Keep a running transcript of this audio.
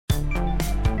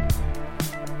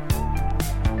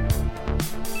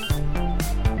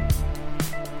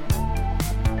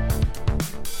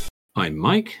I'm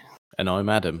Mike. And I'm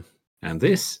Adam. And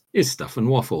this is Stuff and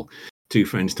Waffle. Two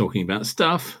friends talking about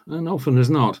stuff, and often as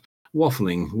not,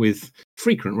 waffling with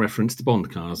frequent reference to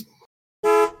Bond cars.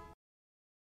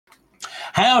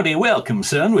 Howdy, welcome,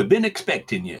 son. We've been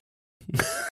expecting you.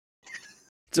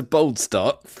 It's a bold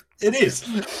start. It is.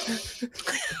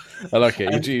 I like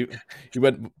it.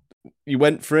 You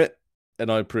went for it,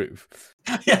 and I approve.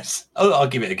 Yes. Oh, I'll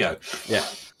give it a go. Yeah.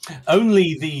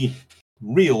 Only the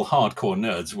real hardcore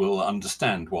nerds will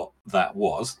understand what that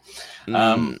was.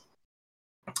 But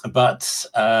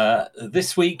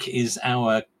this week is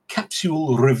our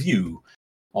capsule review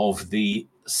of the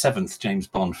 7th James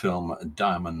Bond film,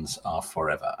 Diamonds Are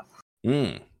Forever.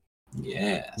 Yes.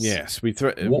 Yes. We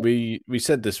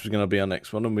said this was going to be our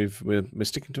next one, and we're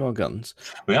sticking to our guns.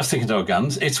 We are sticking to our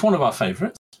guns. It's one of our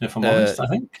favourites, if I'm honest. I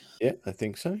think. Yeah, I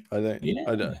think so.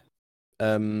 Yeah.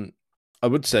 I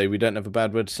would say we don't have a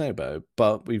bad word to say about it,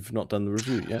 but we've not done the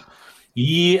review yet.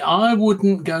 Yeah, I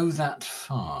wouldn't go that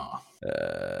far.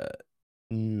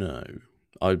 No,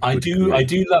 I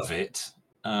do love it,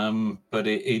 but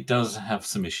it does have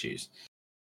some issues.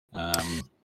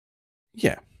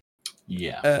 Yeah.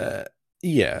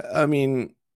 Yeah. I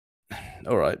mean,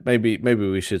 all right. Maybe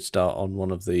we should start on one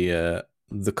of the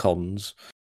cons.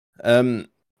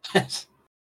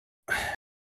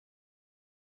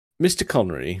 Mr.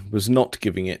 Connery was not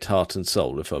giving it heart and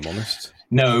soul, if I'm honest.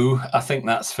 No, I think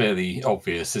that's fairly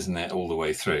obvious, isn't it? All the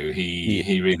way through,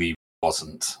 he really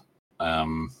wasn't.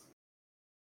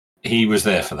 He was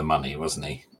there for the money, wasn't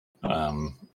he?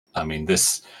 I mean,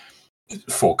 this,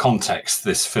 for context,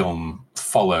 this film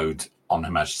followed On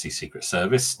Her Majesty's Secret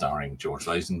Service, starring George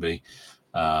Lazenby.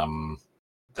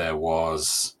 There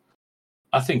was,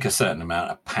 I think, a certain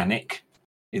amount of panic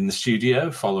in the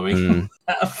studio following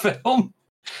that film.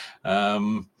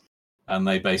 And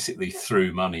they basically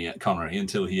threw money at Connery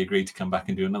until he agreed to come back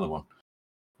and do another one.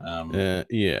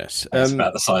 Yes. That's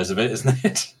about the size of it, isn't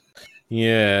it?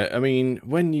 Yeah, I mean,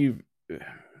 when you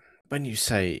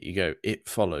say it, you go, it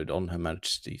followed On Her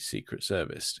Majesty's Secret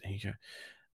Service. And you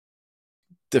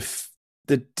go,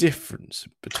 the difference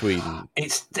between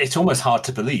it's almost hard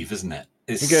to believe, isn't it?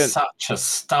 It's such a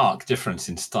stark difference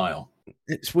in style.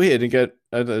 It's weird. And go,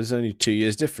 oh, there's only 2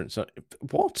 years difference.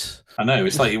 What? I know.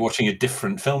 It's like you're watching a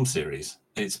different film series.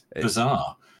 It's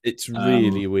bizarre. It's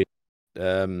really weird.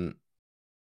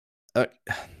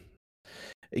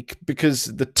 Because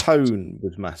the tone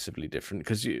was massively different.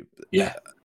 Because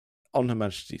On Her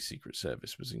Majesty's Secret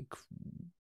Service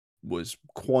was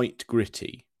quite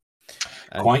gritty.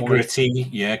 Quite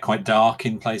gritty, quite dark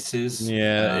in places.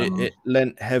 Yeah, it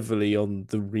lent heavily on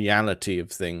the reality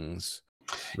of things.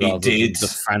 It did. The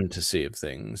fantasy of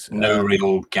things. No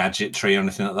real gadgetry or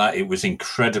anything like that. It was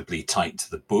incredibly tight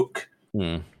to the book.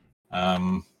 I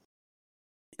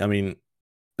mean,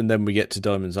 and then we get to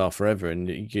Diamonds Are Forever, and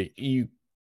you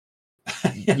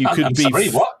could be sorry,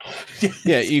 what?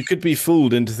 You could be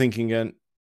fooled into thinking,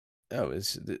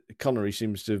 Connery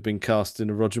seems to have been cast in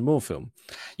a Roger Moore film.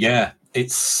 Yeah,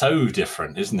 it's so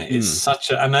different, isn't it? It's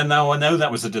such a, and then now I know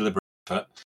that was a deliberate effort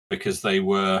because they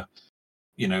were.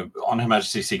 On Her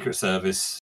Majesty's Secret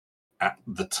Service at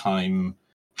the time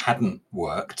hadn't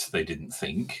worked, they didn't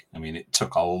think. I mean, it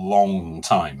took a long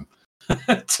time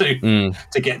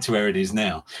to get to where it is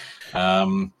now.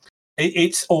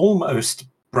 It's almost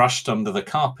brushed under the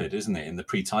carpet, isn't it? In the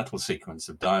pre-title sequence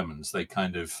of Diamonds, they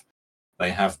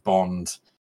have Bond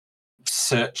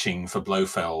searching for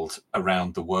Blofeld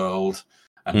around the world,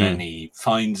 and then he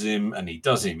finds him and he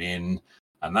does him in.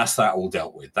 And that's that all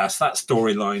dealt with. That's that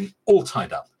storyline all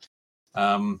tied up.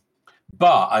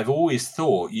 But I've always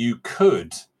thought you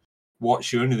could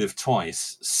watch You Only Live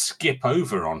Twice, skip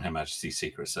over On Her Majesty's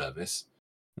Secret Service,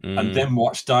 and then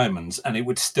watch Diamonds, and it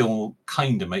would still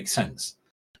kind of make sense.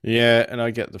 Yeah, and I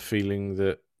get the feeling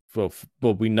that, well,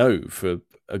 we know for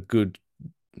a good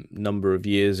number of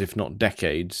years, if not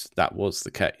decades, that was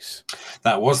the case.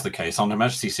 That was the case. On Her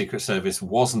Majesty's Secret Service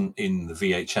wasn't in the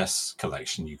VHS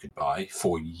collection you could buy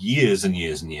for years and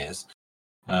years and years.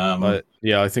 I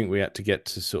think we had to get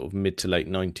to sort of mid to late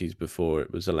 90s before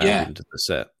it was allowed into the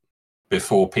set.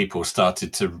 Before people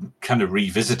started to kind of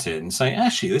revisit it and say,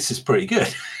 actually, this is pretty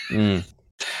good.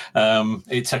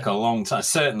 It took a long time.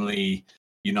 Certainly,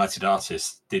 United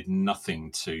Artists did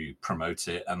nothing to promote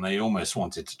it, and they almost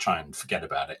wanted to try and forget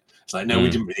about it. It's like, no,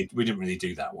 we didn't really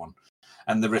do that one.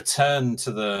 And the return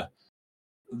to the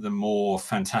more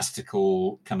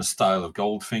fantastical kind of style of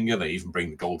Goldfinger, they even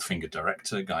bring the Goldfinger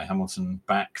director, Guy Hamilton,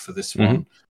 back for this one.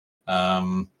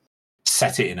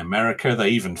 Set it in America. They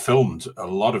even filmed a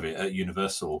lot of it at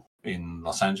Universal in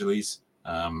Los Angeles.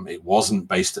 It wasn't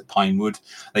based at Pinewood.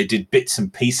 They did bits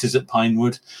and pieces at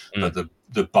Pinewood, but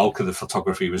the bulk of the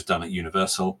photography was done at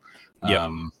Universal,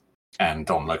 and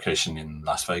on location in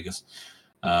Las Vegas.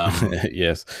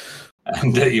 Yes,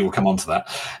 and you will come on to that.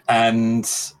 And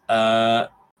I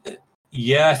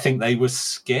think they were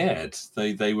scared.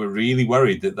 They were really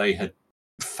worried that they had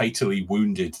fatally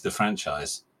wounded the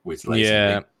franchise with Lazenby.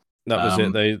 Yeah, that was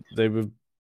it.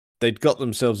 They'd got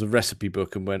themselves a recipe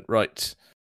book and went, right,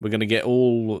 we're going to get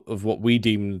all of what we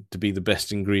deem to be the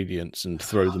best ingredients and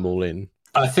throw them all in.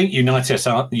 I think United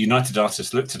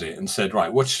Artists looked at it and said,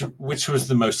 right, which was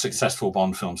the most successful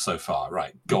Bond film so far?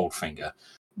 Right, Goldfinger.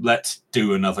 Let's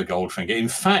do another Goldfinger. In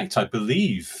fact, I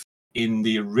believe in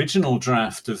the original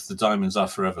draft of the Diamonds Are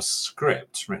Forever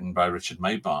script written by Richard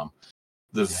Maybaum,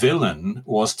 the villain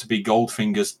was to be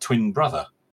Goldfinger's twin brother.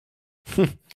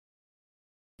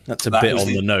 That's a bit on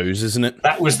the nose, isn't it?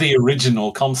 That was the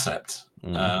original concept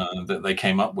that they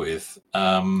came up with.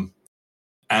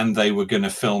 And they were going to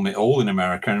film it all in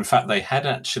America. In fact, they had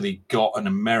actually got an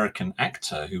American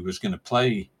actor who was going to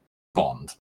play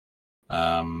Bond.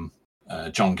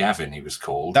 John Gavin, he was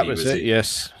called. That was it,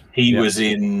 yes. He was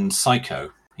in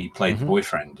Psycho. He played the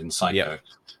boyfriend in Psycho.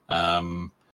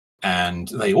 And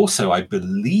they also, I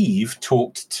believe,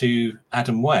 talked to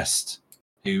Adam West,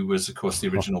 who was, of course, the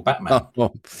original Batman.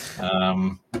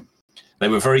 They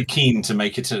were very keen to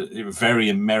make it a very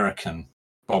American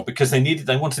Bond because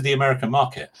they wanted the American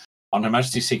market. On Her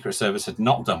Majesty's Secret Service had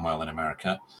not done well in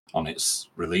America on its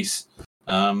release,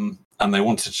 and they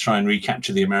wanted to try and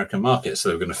recapture the American market. So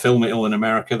they were going to film it all in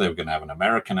America. They were going to have an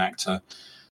American actor,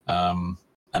 and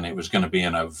it was going to be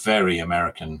in a very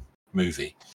American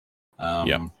movie.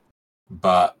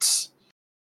 But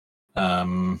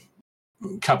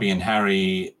Cubby and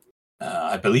Harry,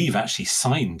 I believe, actually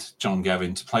signed John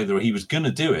Gavin to play the role. He was going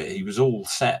to do it. He was all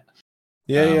set.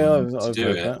 I've do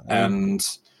heard it. that. And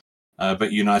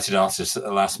but United Artists at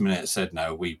the last minute said,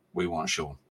 no, we want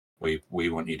Sean. We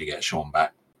want you to get Sean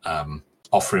back.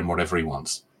 Offer him whatever he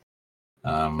wants.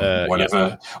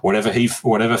 Whatever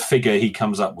figure he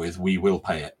comes up with, we will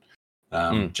pay it.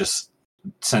 Just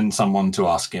send someone to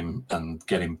ask him and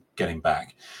get him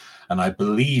back. And I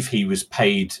believe he was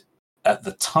paid at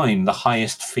the time the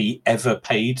highest fee ever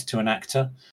paid to an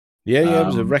actor. It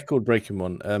was a record-breaking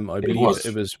one. I believe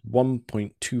it was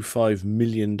 $1.25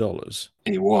 million.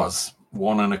 It was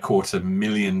 $1.25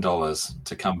 million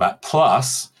to come back.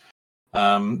 Plus,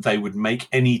 they would make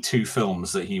any two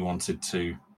films that he wanted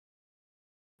to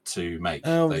make.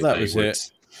 They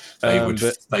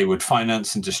would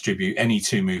finance and distribute any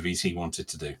two movies he wanted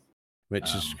to do.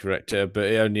 Which is correct, but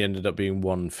it only ended up being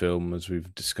one film, as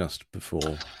we've discussed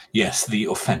before. Yes, The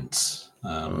Offence.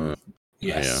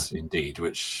 Yes, indeed,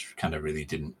 which kind of really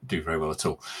didn't do very well at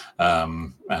all.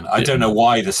 And I don't know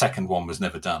why the second one was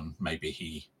never done. Maybe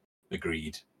he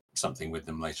agreed something with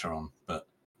them later on, but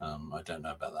I don't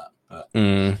know about that. But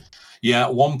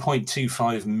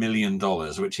 $1.25 million,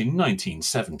 which in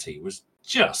 1970 was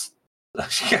just a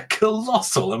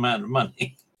colossal amount of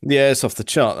money. Yeah, it's off the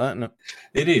chart, that, isn't it?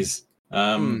 It is.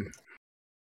 And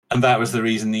that was the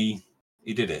reason he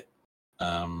did it.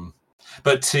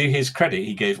 But to his credit,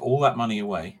 he gave all that money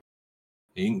away.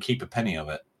 He didn't keep a penny of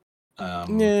it.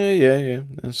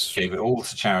 Gave it all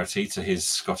to charity, to his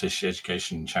Scottish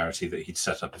education charity that he'd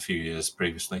set up a few years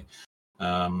previously.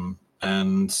 That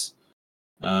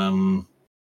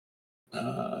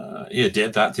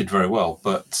did very well.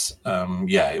 But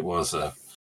it was an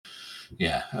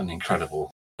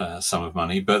incredible sum of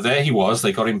money. But there he was.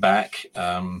 They got him back.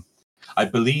 I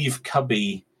believe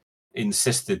Cubby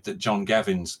insisted that John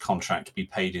Gavin's contract be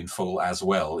paid in full as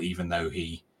well, even though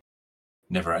he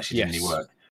never actually did any work.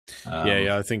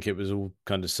 I think it was all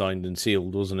kind of signed and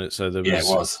sealed, wasn't it? So there was,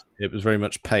 it was. It was very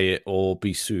much pay it or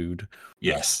be sued.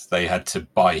 Yes, they had to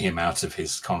buy him out of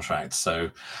his contract.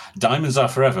 So Diamonds Are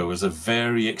Forever was a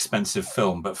very expensive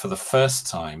film, but for the first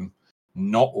time,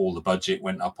 not all the budget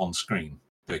went up on screen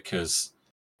because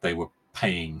they were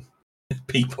paying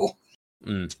people.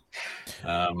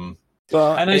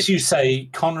 As you say,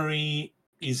 Connery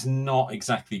is not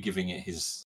exactly giving it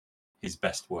his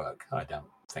best work, I don't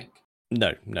think.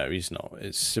 No, he's not.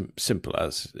 It's simple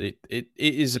as it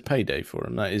is a payday for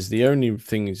him. That is the only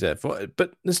thing he's there for.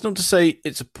 But that's not to say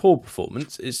it's a poor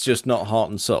performance. It's just not heart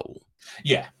and soul.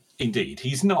 Yeah, indeed.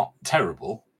 He's not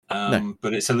terrible,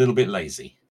 but it's a little bit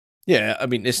lazy. Yeah, I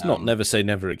mean, it's not never say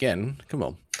never again. Come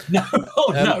on. No,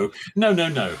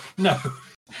 no.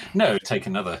 Take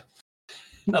another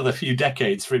few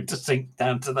decades for him to sink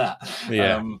down to that.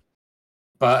 Yeah.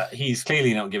 But he's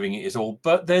clearly not giving it his all.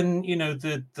 But then,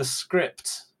 the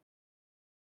script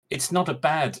it's not a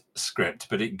bad script,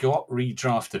 but it got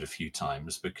redrafted a few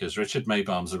times because Richard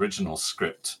Maybaum's original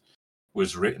script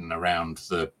was written around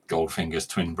the Goldfinger's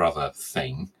twin brother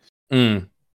thing.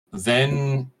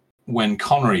 Then when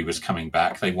Connery was coming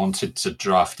back, they wanted to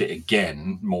draft it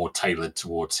again, more tailored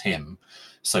towards him.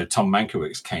 So Tom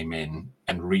Mankiewicz came in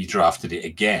and redrafted it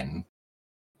again,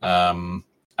 and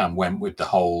went with the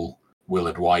whole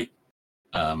Willard White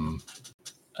Blofeld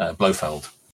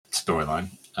storyline.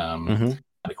 And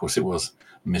of course, it was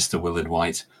Mr. Willard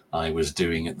White I was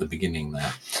doing at the beginning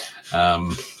there.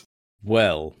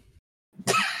 Well,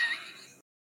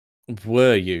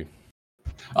 were you?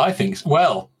 I think,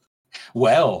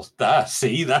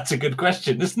 see, that's a good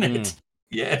question, isn't it?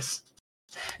 Yes.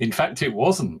 In fact, it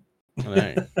wasn't.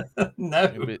 No.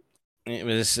 No. It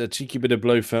was a cheeky bit of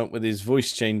Blofeld with his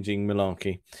voice changing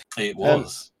malarkey. It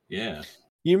was, yeah.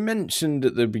 You mentioned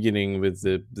at the beginning with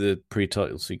the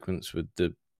pre-title sequence with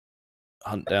the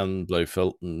hunt down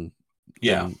Blofeld and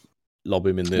lob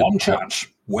him in the one chance.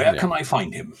 Where can I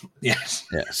find him? Yes.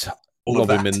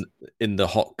 Lob him in the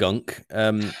hot gunk.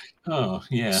 Oh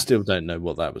yeah. Still don't know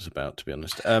what that was about, to be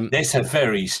honest. It's a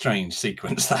very strange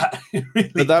sequence. That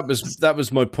really but that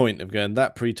was my point of going.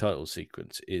 That pre-title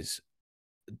sequence is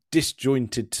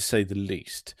disjointed to say the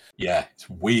least. Yeah, it's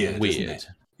weird. Isn't it?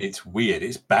 It's weird.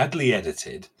 It's badly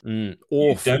edited.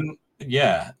 Awful.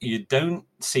 You don't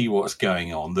see what's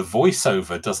going on. The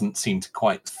voiceover doesn't seem to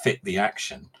quite fit the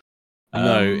action.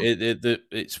 No,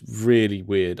 it's really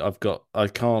weird. I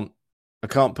can't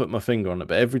put my finger on it,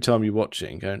 but every time you watch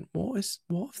it and going, what have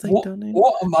they done in?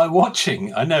 What am I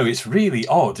watching? I know, it's really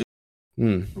odd.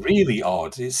 Really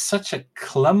odd. It's such a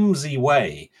clumsy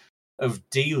way of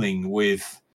dealing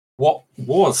with what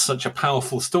was such a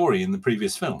powerful story in the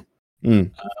previous film.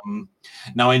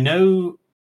 Now I know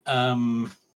my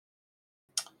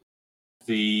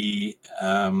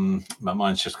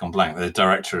mind's just gone blank. The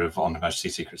director of On Her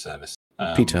Majesty's Secret Service,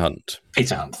 Peter Hunt.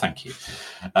 Peter Hunt, thank you.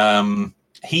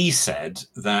 He said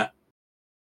that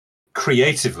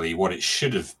creatively, what it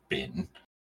should have been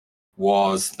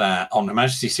was that On Her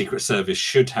Majesty's Secret Service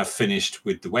should have finished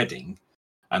with the wedding,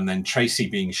 and then Tracy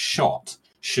being shot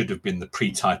should have been the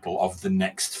pre-title of the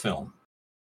next film.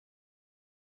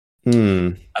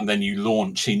 And then you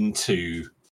launch into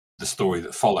the story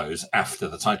that follows after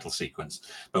the title sequence.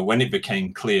 But when it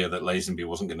became clear that Lazenby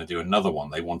wasn't going to do another one,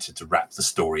 they wanted to wrap the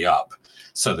story up.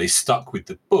 So they stuck with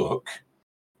the book,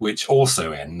 which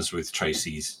also ends with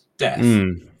Tracy's death.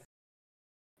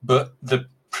 But the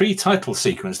pre-title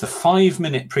sequence, the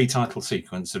 5-minute pre-title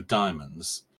sequence of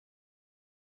Diamonds,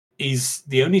 is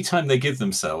the only time they give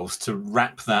themselves to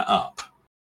wrap that up.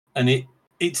 And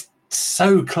it's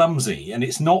so clumsy, and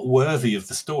it's not worthy of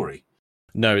the story.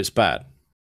 No, it's bad.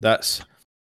 That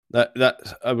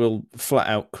I will flat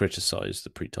out criticize the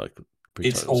pre-title.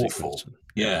 It's awful. Sequence.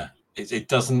 Yeah, it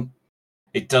doesn't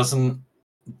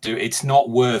do. It's not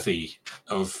worthy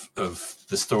of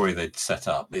the story they'd set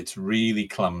up. It's really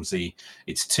clumsy.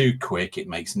 It's too quick. It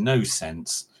makes no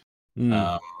sense.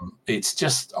 It's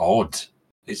just odd.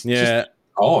 It's just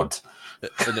odd.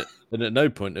 And at no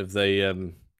point have they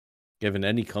given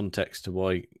any context to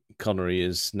why Connery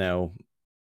is now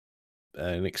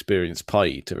an experienced pie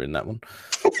eater in that one.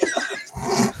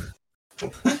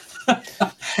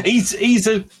 He's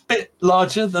a bit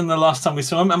larger than the last time we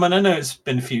saw him. I mean, I know it's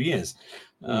been a few years,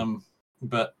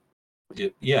 but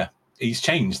yeah, he's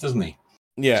changed, doesn't he?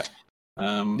 Yeah.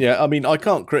 I mean, I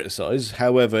can't criticize.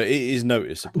 However, it is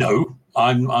noticeable. No,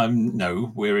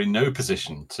 we're in no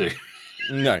position to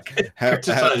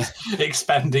criticize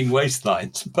expanding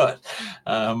waistlines, but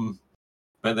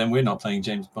then we're not playing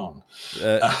James Bond.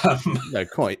 No,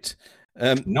 quite.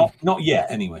 Not yet,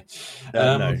 anyway.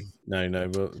 No.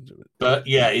 But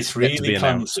yeah, it's really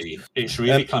clumsy. It's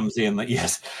really clumsy, and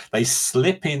that they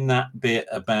slip in that bit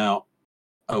about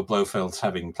Blofeld's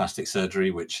having plastic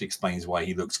surgery, which explains why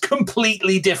he looks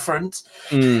completely different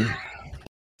to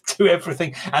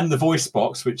everything, and the voice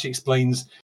box, which explains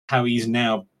how he's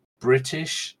now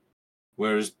British,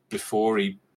 whereas before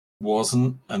he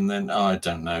wasn't, and then I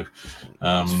don't know.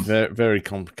 It's very, very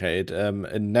complicated.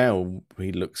 And now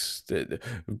he looks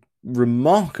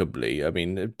remarkably, I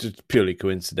mean, just purely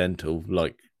coincidental,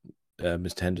 like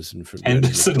Mr. Henderson from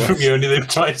You Only Live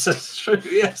Twice. That's true.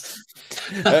 Yes.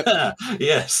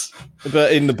 Yes.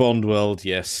 But in the Bond world,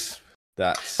 yes,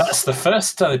 that's the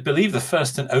first, I believe, the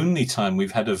first and only time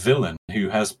we've had a villain who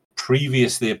has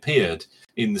previously appeared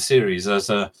in the series as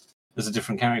a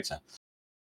different character.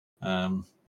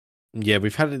 Yeah,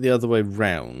 we've had it the other way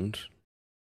round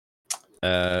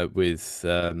with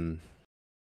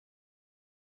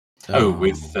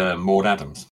with Maud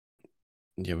Adams.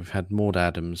 we've had Maud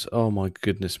Adams. Oh my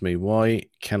goodness me! Why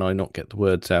can I not get the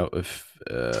words out of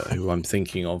who I'm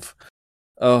thinking of?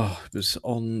 Oh, it was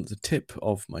on the tip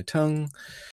of my tongue.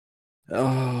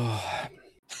 Oh,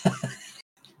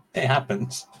 It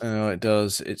happens. oh, it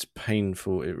does. It's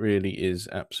painful. It really is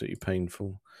absolutely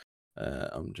painful.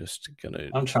 I'm just gonna.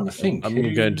 I'm trying to think.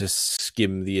 I'm going to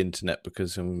skim the internet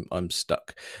because I'm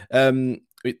stuck.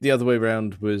 The other way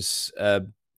around was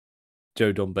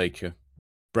Joe Don Baker,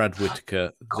 Brad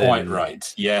Whitaker. Quite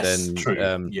right. Yes, then,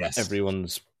 true. Yes,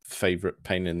 everyone's favorite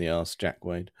pain in the ass, Jack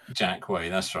Wade. Jack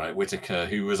Wade. That's right. Whitaker,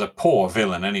 who was a poor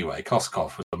villain anyway.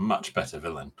 Koskov was a much better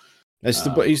villain. He's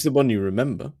the one you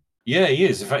remember. Yeah, he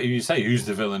is. In fact, if you say who's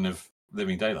the villain of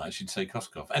Living Daylights, you'd say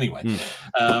Koskov. Anyway,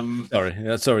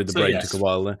 sorry, the brain took a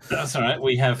while there. That's all right.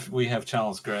 We have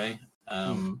Charles Gray,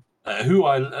 who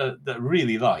I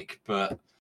really like, but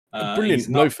a brilliant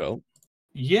Blofeld.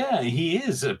 Yeah, he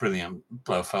is a brilliant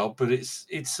Blofeld, but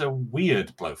it's a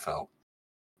weird Blofeld.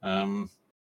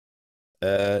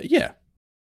 Yeah.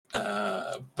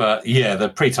 But yeah, the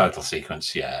pre-title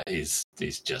sequence, is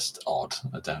just odd.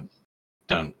 I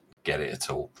don't get it at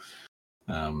all.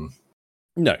 No,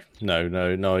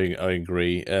 I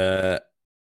agree.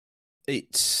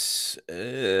 It's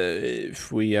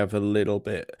if we have a little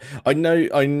bit. I know.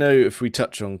 If we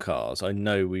touch on cars, I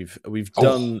know we've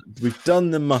done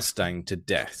the Mustang to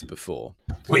death before.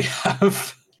 We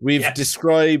have. We've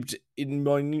described in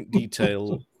minute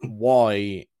detail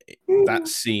why that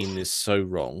scene is so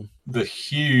wrong. The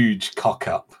huge cock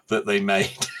up that they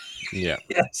made. Yeah.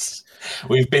 Yes.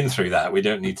 We've been through that. We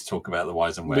don't need to talk about the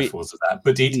whys and wherefores of that,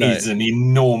 but it is an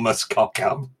enormous cock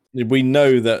up. We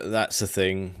know that's a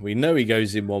thing. We know he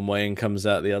goes in one way and comes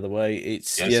out the other way.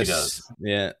 Yes, he does.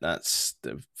 Yeah, that's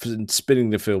spinning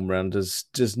the film round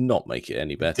does not make it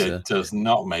any better. It does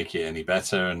not make it any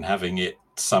better, and having it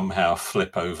somehow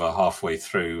flip over halfway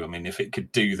through. I mean, if it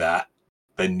could do that,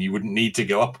 then you wouldn't need to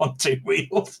go up on two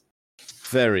wheels.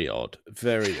 Very odd.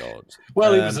 Very odd.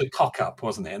 Well, it was a cock up,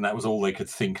 wasn't it? And that was all they could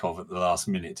think of at the last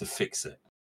minute to fix it.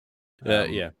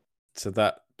 Yeah. So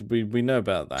that we know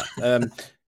about that.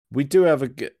 We do have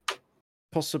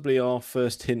possibly our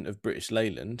first hint of British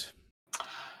Leyland.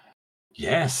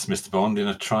 Yes, Mr. Bond in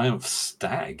a Triumph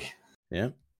Stag.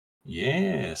 Yeah.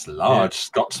 Yes, large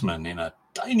Scotsman in a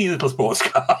tiny little sports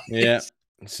car. Yeah.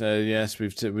 So yes,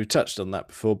 we've touched on that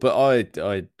before, but I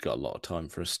got a lot of time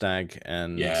for a Stag,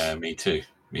 and yeah, me too.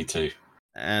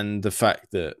 And the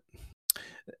fact that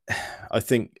I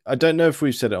don't know if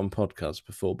we've said it on podcasts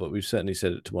before, but we've certainly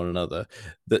said it to one another,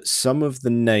 that some of the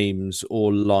names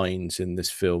or lines in this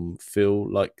film feel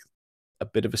like a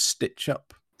bit of a stitch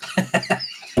up.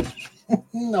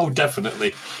 No,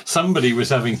 definitely. Somebody was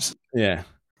having. Yeah.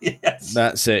 Yes.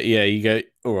 That's it. Yeah, you go,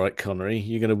 all right, Connery,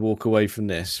 you're going to walk away from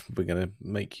this. We're going to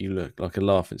make you look like a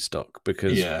laughingstock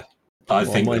because. Yeah. I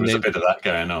think there was a bit of that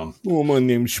going on. Oh, my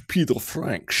name's Peter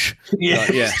Franks.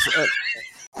 Yeah.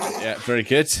 Yeah, very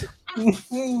good.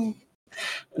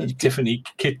 Tiffany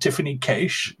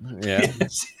Cash. Yeah.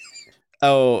 Yes.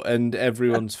 Oh, and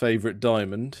everyone's favourite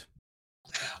diamond.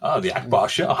 Oh, the Akbar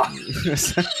Shah.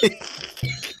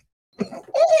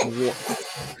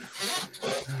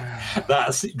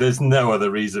 There's no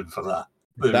other reason for that.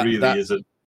 There really isn't.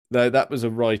 No, that was a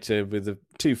writer with the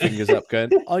two fingers up going,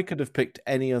 I could have picked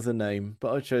any other name,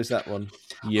 but I chose that one.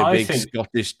 You big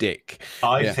Scottish dick.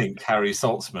 I think Harry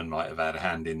Saltzman might have had a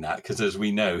hand in that, because as we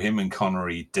know, him and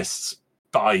Connery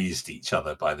despised each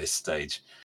other by this stage.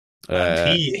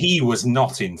 And he was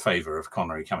not in favour of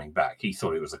Connery coming back. He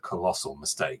thought it was a colossal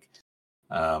mistake.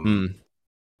 But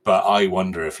I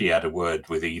wonder if he had a word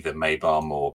with either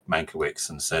Maybaum or Mankiewicz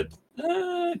and said,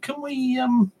 can we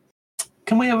have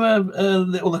a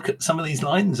little look at some of these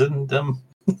lines and can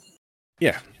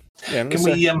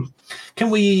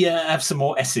we have some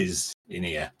more S's in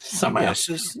here somehow?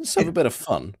 Let's have a bit of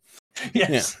fun.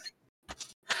 Yes.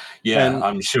 Yeah,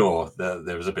 I'm sure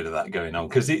there was a bit of that going on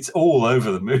because it's all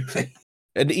over the movie.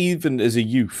 And even as a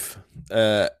youth,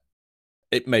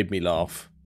 it made me laugh.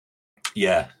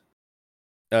 Yeah.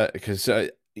 Because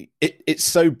it's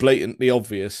so blatantly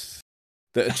obvious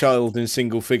that a child in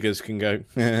single figures can go,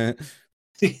 they're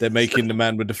making the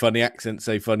man with the funny accent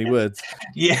say funny words.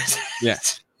 Yes.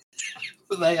 Yes.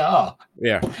 But they are.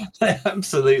 Yeah. They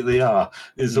absolutely are.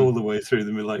 It's all the way through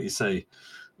them, like you say,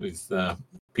 with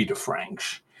Peter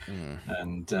Franks.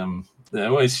 And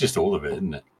well, it's just all of it,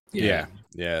 isn't it? Yeah.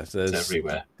 So it's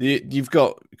everywhere. You've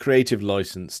got creative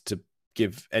license to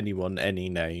give anyone any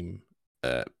name,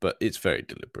 but it's very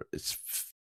deliberate. It's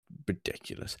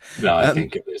ridiculous. No, I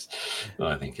think it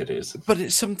is. But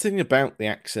it's something about the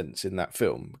accents in that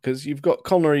film, because you've got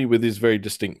Connery with his very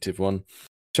distinctive one.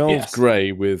 Charles Yes.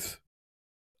 Gray with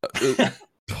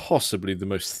possibly the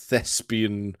most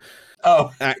thespian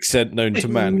Oh, accent known to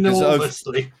man. 'Cause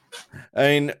enormously. I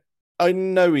mean, I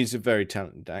know he's a very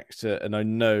talented actor, and I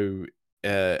know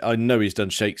he's done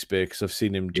Shakespeare because I've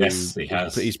seen him do. Yes, he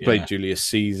has. He's played Yeah. Julius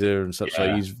Caesar and such. Yeah.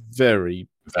 Like he's very,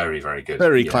 Very, very good.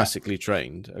 very Yeah. classically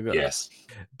trained. Yes.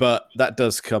 But that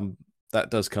does come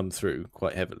through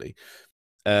quite heavily.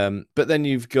 But then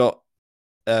you've got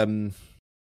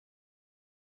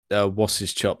what's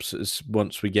his chops as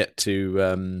once we get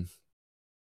to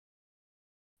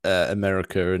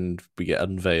America and we get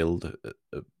unveiled.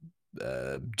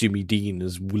 Jimmy Dean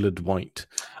as Willard White.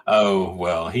 Oh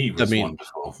well, he was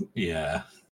wonderful. Yeah,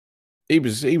 he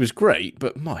was great,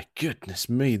 but my goodness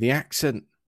me, the accent,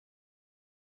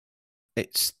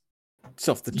 it's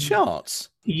off the charts.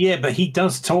 Yeah, but he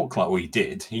does talk like we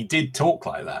did. He did talk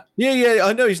like that. Yeah,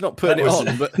 I know he's not putting it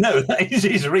on, but no, that is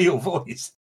his real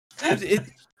voice.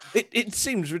 It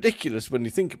seems ridiculous when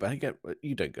you think about it.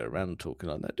 You don't go around talking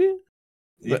like that, do you?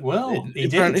 But he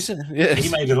did. Yes.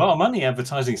 He made a lot of money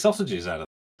advertising sausages out of it.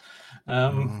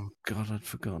 Oh God, I'd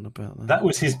forgotten about that. That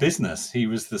was his business. He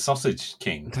was the sausage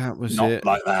king. That was not it.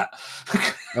 Like that.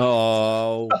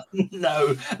 Oh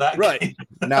no, that right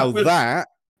now that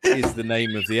is the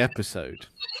name of the episode.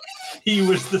 He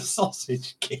was the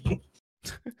sausage king.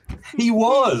 He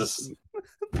was.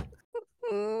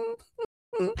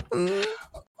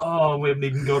 Oh, we haven't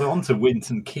even got on to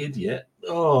Winton Kid yet.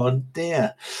 Oh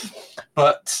dear.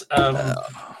 But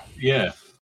yeah.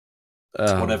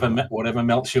 Whatever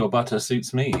melts your butter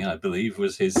suits me, I believe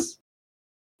was his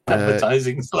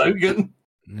advertising slogan.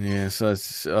 Yes,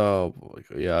 oh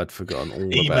yeah, I'd forgotten all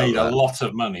about that. He made a lot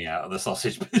of money out of the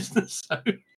sausage business. So.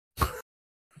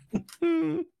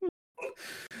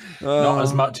 Not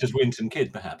as much as Winton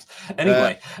Kid, perhaps.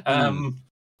 Anyway,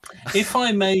 if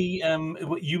I may,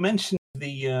 you mentioned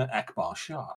the Akbar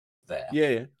Shah there.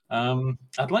 Yeah.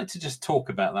 I'd like to just talk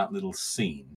about that little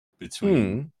scene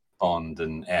between Bond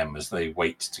and M as they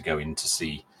wait to go in to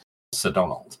see Sir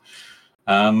Donald.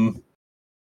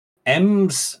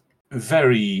 M's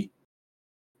very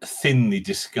thinly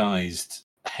disguised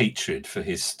hatred for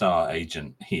his star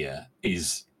agent here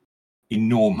is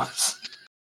enormous.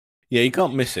 Yeah, you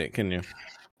can't miss it, can you?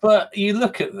 But you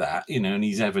look at that, and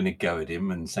he's having a go at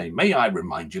him and saying, "May I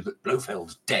remind you that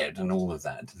Blofeld's dead," and all of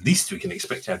that. The least we can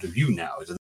expect out of you now is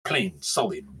a plain,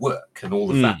 solid work and all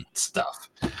of that stuff.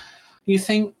 You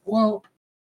think, well,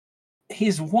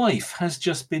 his wife has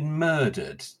just been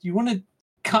murdered. You want to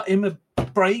cut him a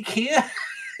break here?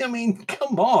 I mean,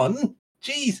 come on.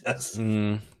 Jesus.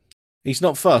 He's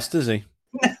not fussed, is he?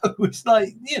 No, it's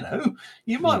like,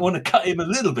 you might want to cut him a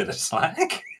little bit of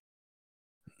slack.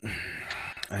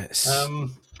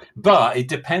 But it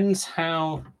depends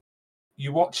how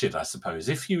you watch it, I suppose.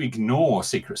 If you ignore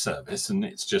Secret Service and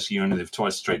it's just You Only Live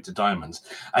Twice straight to diamonds,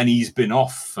 and he's been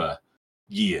off for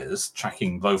years,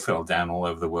 tracking Blofeld down all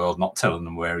over the world, not telling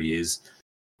them where he is,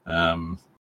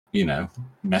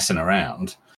 messing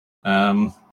around,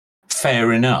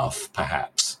 fair enough,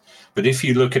 perhaps. But if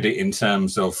you look at it in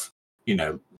terms of,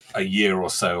 a year or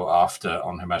so after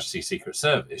On Her Majesty's Secret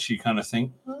Service, you kind of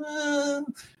think,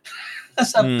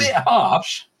 that's a bit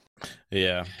harsh.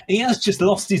 Yeah. He has just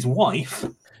lost his wife.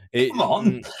 Come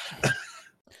on.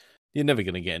 You're never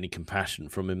going to get any compassion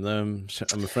from him, though, I'm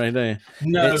afraid, are you?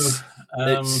 No.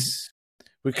 It's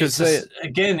because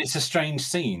it's a strange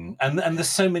scene. And there's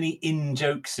so many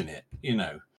in-jokes in it,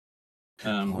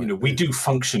 we do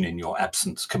function in your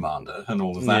absence, Commander, and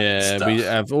all of that stuff. We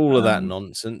have all of that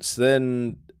nonsense.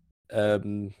 Then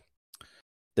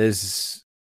there's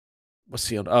what's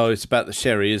the other? Oh, it's about the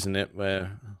sherry, isn't it?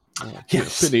 Where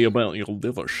pity about your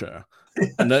liver share,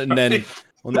 and then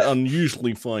on the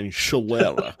unusually fine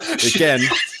Shalera again.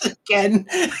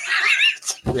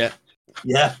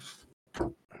 Yeah.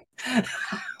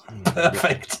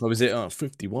 Perfect. What was it?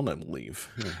 51, I believe.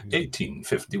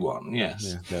 1851,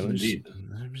 yes. Yeah, indeed.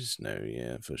 There was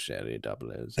no, for sherry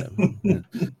 007.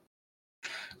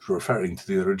 Referring to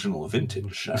the original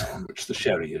vintage on which the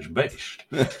sherry is based.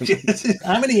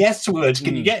 How many S words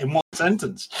can you get in one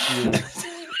sentence?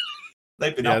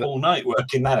 They've been up all night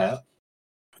working that out.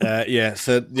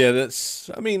 That's.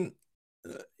 I mean,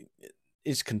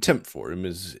 his contempt for him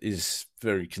is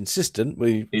very consistent.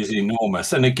 Is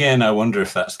enormous, and again, I wonder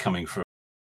if that's coming from,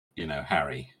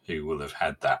 Harry, who will have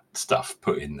had that stuff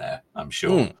put in there. I'm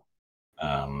sure.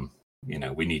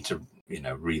 We need to,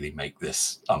 really make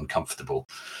this uncomfortable.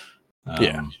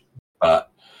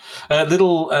 But a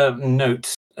little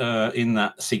note in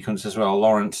that sequence as well.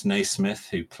 Lawrence Naismith,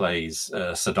 who plays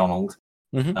Sir Donald,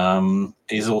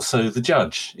 is also the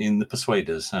judge in The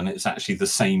Persuaders, and it's actually the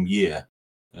same year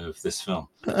of this film.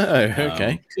 Oh,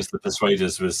 okay. Because The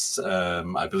Persuaders was,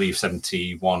 I believe,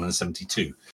 71 and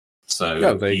 72.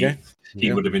 So There you go.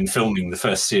 He would have been filming the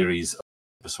first series of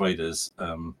Persuaders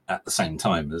at the same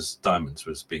time as Diamonds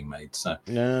was being made. So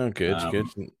good.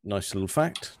 Nice little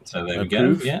fact. So there we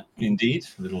go. Yeah, indeed.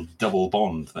 A little double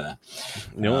bond there.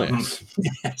 Yes.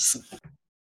 Yes.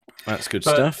 That's good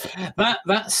stuff.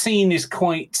 That scene is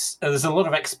quite... there's a lot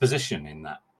of exposition in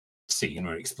that scene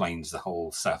where it explains the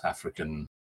whole South African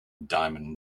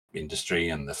diamond industry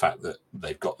and the fact that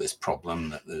they've got this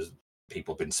problem, that there's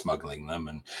people been smuggling them,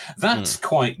 and that's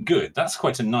quite good. That's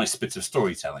quite a nice bit of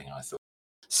storytelling, I thought.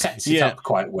 Sets it up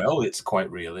quite well. It's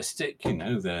quite realistic,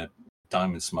 the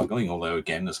diamond smuggling, although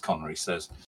again, as Connery says,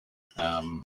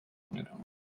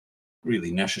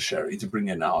 really necessary to bring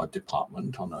in our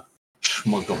department on a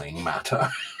smuggling matter.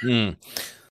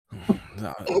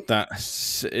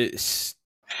 That's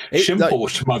simple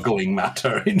smuggling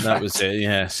matter. In that fact. was it.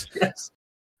 Yes. Yes.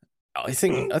 I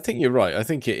think you're right. I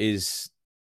think it is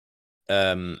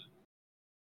a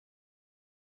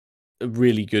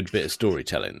really good bit of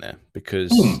storytelling there,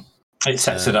 because it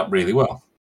sets it up really well.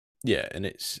 Yeah, and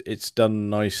it's done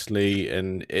nicely,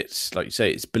 and it's, like you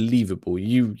say, it's believable.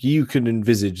 You can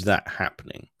envisage that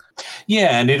happening.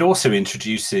 Yeah, and it also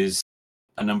introduces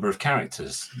a number of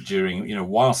characters during,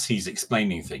 whilst he's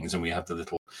explaining things, and we have the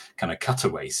little kind of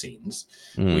cutaway scenes.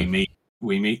 We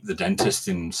meet the dentist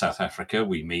in South Africa.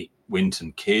 We meet Wint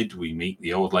and Kidd. We meet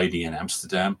the old lady in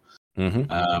Amsterdam.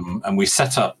 And we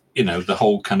set up, the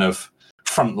whole kind of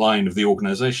front line of the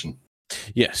organization.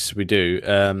 Yes, we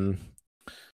do.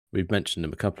 We've mentioned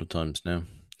them a couple of times now.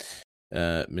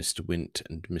 Mr. Wint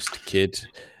and Mr. Kidd.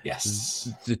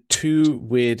 Yes. The two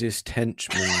weirdest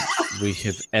henchmen we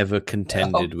have ever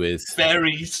contended with.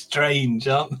 Very strange,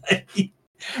 aren't they?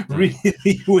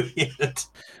 Really weird.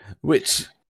 Which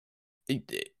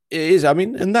it is,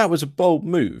 and that was a bold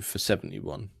move for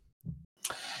 71.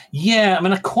 Yeah,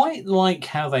 I quite like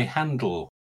how they handle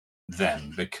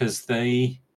them, because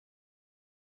and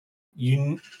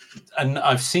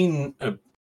I've seen a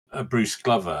Bruce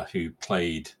Glover who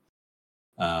played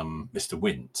Mr.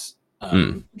 Wint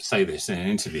say this in an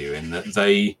interview, in that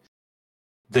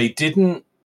they didn't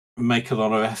make a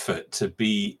lot of effort to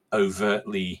be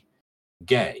overtly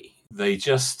gay. They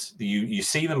just you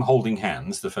see them holding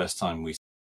hands the first time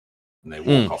and they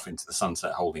walk off into the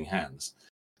sunset holding hands.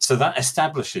 So that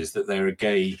establishes that they're a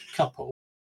gay couple.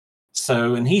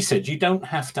 So, and he said, you don't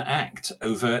have to act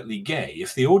overtly gay.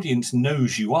 If the audience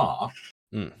knows you are,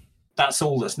 that's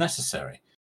all that's necessary.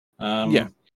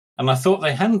 And I thought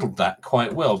they handled that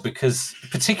quite well, because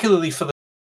particularly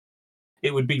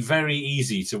it would be very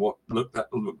easy to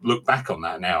look back on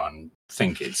that now and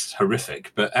think it's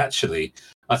horrific. But actually,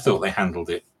 I thought they handled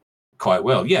it quite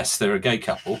well. Yes, they're a gay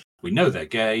couple. We know they're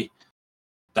gay.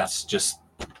 That's just,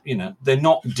 they're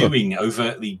not doing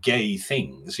overtly gay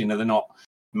things. They're not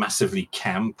massively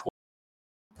camp.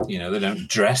 They don't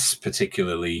dress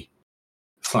particularly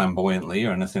flamboyantly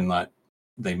or anything like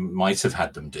they might have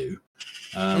had them do.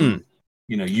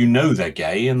 They're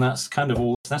gay, and that's kind of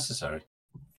all that's necessary.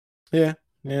 Yeah,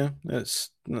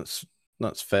 that's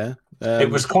fair. It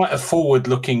was quite a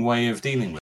forward-looking way of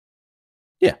dealing with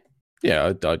it. Yeah,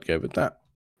 I'd go with that.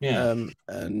 Yeah,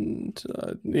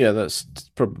 that's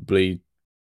probably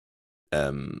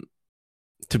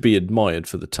to be admired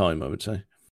for the time, I would say.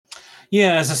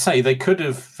 Yeah, as I say, they could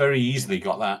have very easily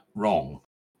got that wrong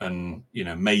and,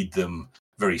 made them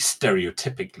very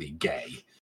stereotypically gay.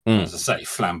 As I say,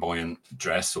 flamboyant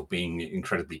dress or being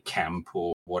incredibly camp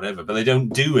or whatever. But they don't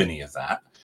do any of that.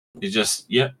 You just,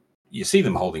 you see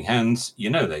them holding hands,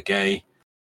 they're gay.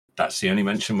 That's the only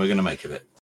mention we're going to make of it.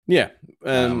 Yeah.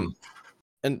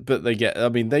 But they get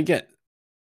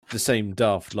the same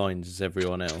daft lines as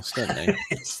everyone else, don't they?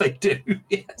 Yes, they do.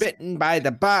 Yes. Bitten by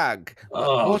the bug.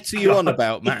 Oh, what are you on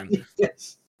about, man?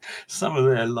 Yes. Some of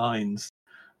their lines.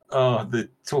 Oh, the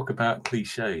talk about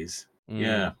cliches.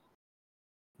 Yeah.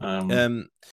 When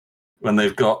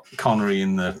they've got Connery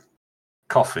in the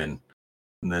coffin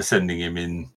and they're sending him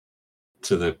in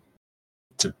for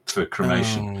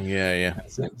cremation. Oh, yeah.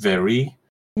 It's very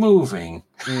moving.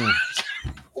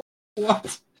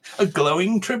 What? A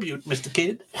glowing tribute, Mr.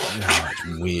 Kidd. Oh, it's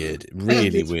weird.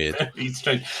 Really weird. Very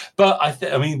strange. But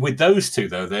with those two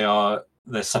though,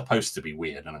 they're supposed to be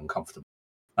weird and uncomfortable.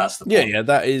 That's the point. Yeah,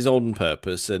 that is on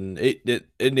purpose, and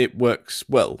it works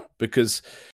well, because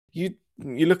you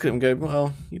look at them and go,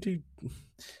 well, you do.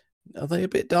 Are they a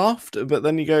bit daft? But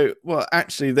then you go, well,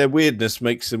 actually, their weirdness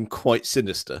makes them quite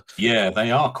sinister. Yeah,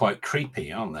 they are quite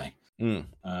creepy, aren't they? And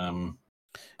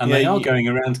they are going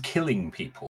around killing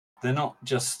people. They're not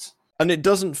just... And it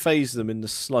doesn't faze them in the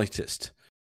slightest.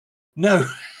 No,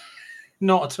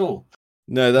 not at all.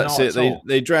 No, that's Not it. at all.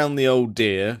 They drown the old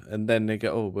deer, and then they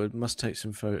go, "Oh, we must take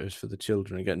some photos for the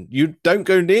children again." You don't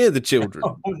go near the children.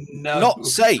 Oh, no. Not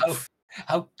safe.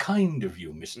 How kind of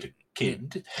you, Mr.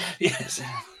 Kidd. Yes.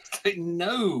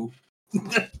 No.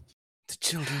 The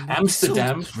children.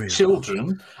 Amsterdam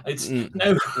children. It's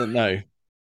no. No.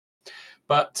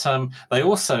 But they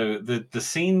also the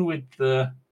scene with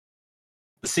the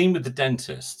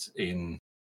dentist in,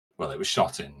 well, it was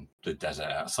shot in the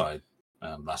desert outside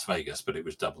Las Vegas, but it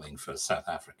was doubling for South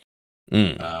Africa,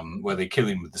 where they kill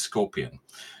him with the scorpion.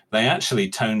 They actually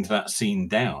toned that scene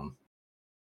down.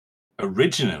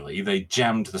 Originally, they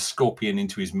jammed the scorpion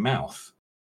into his mouth.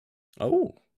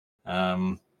 Oh.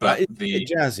 But the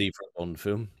jazzy for a Bond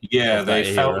film. Yeah,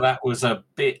 they felt that was a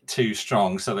bit too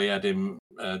strong, so they had him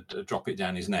drop it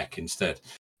down his neck instead.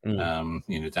 Down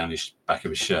his back of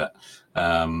his shirt,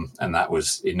 and that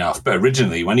was enough. But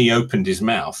originally, when he opened his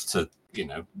mouth to,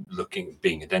 being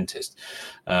a dentist,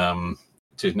 to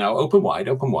now open wide,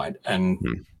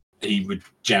 and he would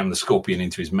jam the scorpion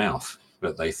into his mouth.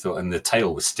 But they thought, and the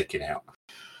tail was sticking out,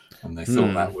 and they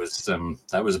thought that was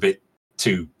a bit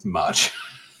too much.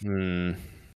 That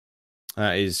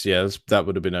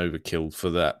would have been overkill for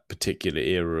that particular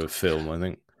era of film, I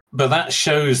think. But that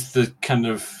shows the kind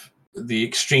of the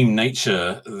extreme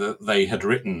nature that they had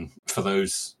written for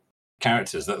those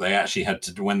characters, that they actually had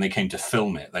to, when they came to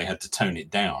film it, they had to tone it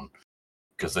down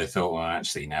because they thought, well,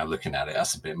 actually, now looking at it,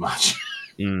 that's a bit much.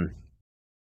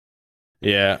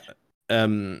 Yeah.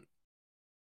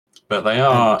 But they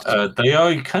are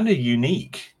kind of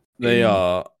unique. They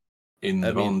are in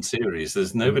the Bond series.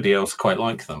 There's nobody else quite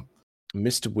like them.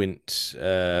 Mr. Wint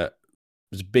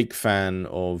was a big fan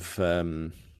of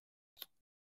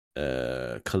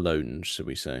cologne, shall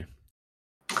we say?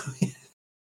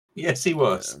 Yes, he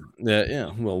was.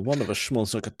 Yeah. Well, one of us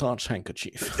smells like a Dutch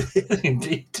handkerchief.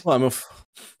 Indeed. I'm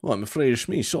afraid it's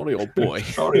me. Sorry, old boy.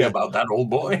 Sorry about that, old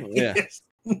boy. Yeah.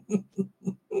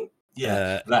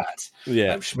 That.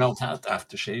 Yeah. I've smelt out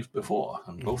aftershave before,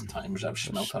 and both times I've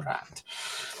smelt a rat.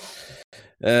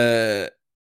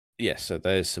 So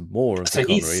there's some more of the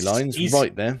Connery lines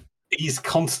right there. He's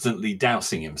constantly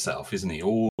dousing himself, isn't he,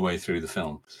 all the way through the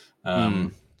film.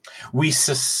 We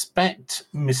suspect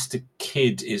Mr.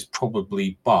 Kidd is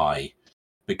probably bi,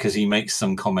 because he makes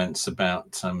some comments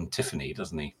about Tiffany,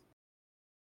 doesn't he?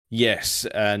 Yes,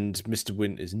 and Mr.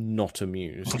 Wint is not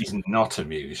amused. He's not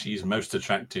amused. She's most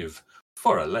attractive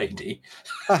for a lady.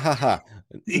 Ha ha ha.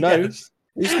 No, yes.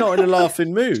 He's not in a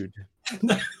laughing mood.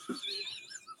 No.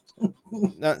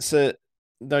 That's a...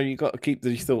 No, you got to keep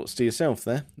the thoughts to yourself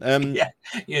there. Yeah,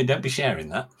 don't be sharing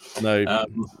that. No,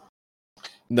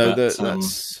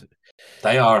 that's...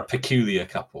 They are a peculiar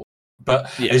couple.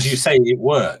 But as you say, it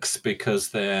works because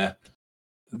they're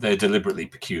deliberately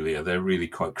peculiar. They're really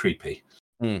quite creepy.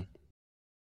 And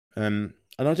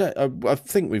I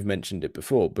think we've mentioned it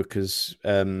before because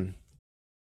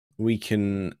we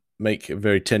can make a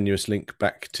very tenuous link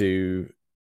back to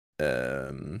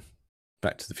the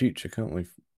Future, can't we?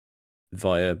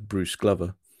 Via Bruce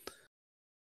Glover.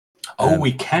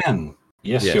 We can.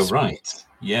 Yes, you're right.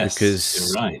 Yes,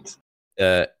 because you're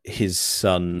right. His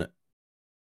son,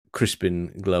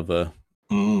 Crispin Glover,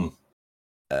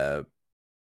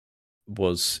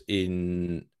 was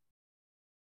in.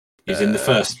 He's in the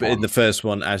first one. In the first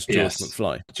one as George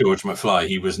McFly. George McFly.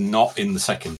 He was not in the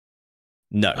second.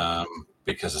 No.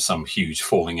 Because of some huge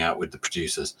falling out with the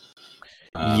producers.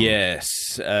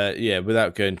 Yes.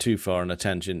 Without going too far on a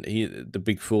tangent, the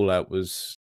big fallout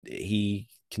was he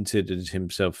considered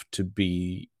himself to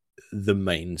be the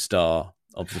main star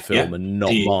of the film and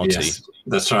not Marty. Yes,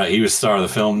 that's right. He was star of the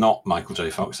film, not Michael J.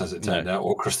 Fox, as it turned out,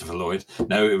 or Christopher Lloyd.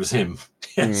 No, it was him.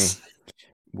 Yes.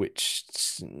 Which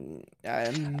all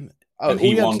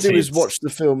you have to do is watch the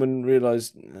film and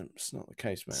realise it's not the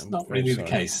case, man. It's not really the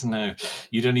case. No,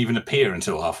 you don't even appear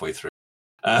until halfway through.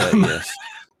 Yes.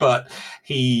 But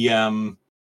he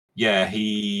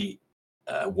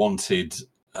wanted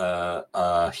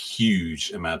a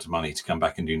huge amount of money to come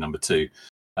back and do number 2,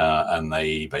 and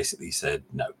they basically said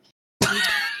no.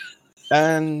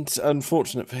 And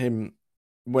unfortunate for him,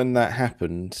 when that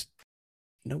happened,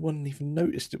 no one even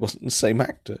noticed it wasn't the same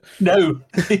actor. No,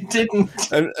 it didn't.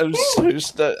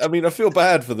 I mean, I feel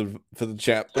bad for the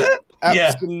chap, but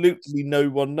absolutely no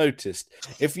one noticed.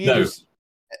 If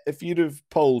you'd have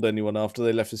polled anyone after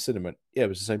they left the cinema, it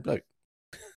was the same bloke.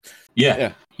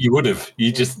 Yeah, you would have.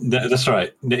 That's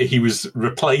right. He was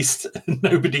replaced.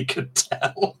 Nobody could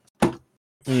tell.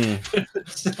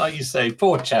 Like you say,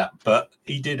 poor chap, but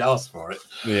he did ask for it.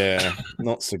 Yeah,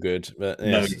 not so good. But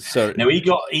No, yes, so no, he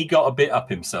got a bit up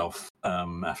himself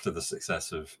after the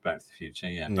success of Back to the Future.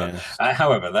 Yeah, but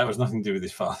however, that was nothing to do with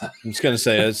his father. I'm just going to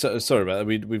say, sorry about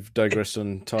that. We've digressed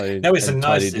on No, it's a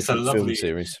nice, it's a lovely film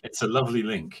series. It's a lovely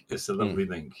link. It's a lovely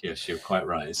link. Yes, you're quite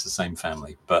right. It's the same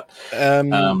family, but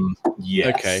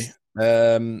yes. Okay.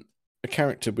 A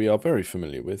character we are very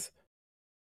familiar with,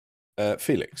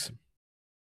 Felix.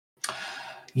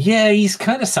 Yeah, he's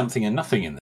kind of something and nothing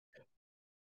in there.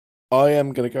 I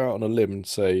am going to go out on a limb and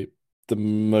say the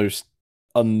most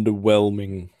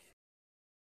underwhelming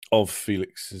of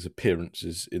Felix's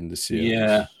appearances in the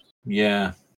series.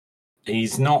 Yeah.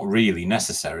 He's not really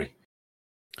necessary.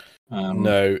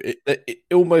 No, it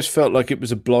almost felt like it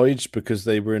was obliged because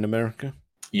they were in America.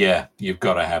 Yeah, you've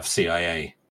got to have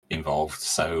CIA involved,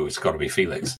 so it's got to be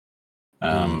Felix.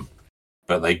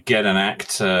 But they get an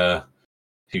actor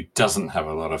who doesn't have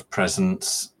a lot of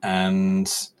presence, and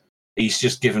he's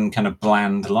just given kind of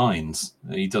bland lines.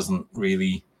 He doesn't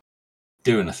really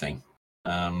do anything.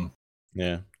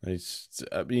 Yeah,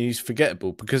 he's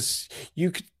forgettable because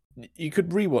you could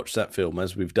rewatch that film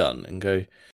as we've done and go,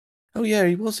 "Oh yeah,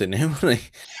 he was in it, wasn't he?"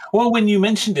 Well, when you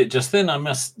mentioned it just then,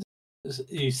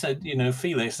 you said,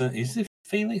 Felix. Is it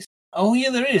Felix? Oh yeah,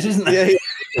 there is, isn't there?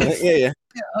 Yeah.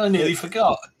 I nearly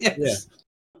forgot. Yes.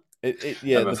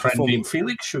 Yeah. I have a friend named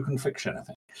Felix who can fix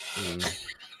anything.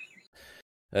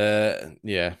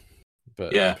 Yeah,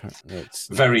 but yeah, it's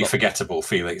very forgettable.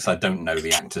 Felix. I don't know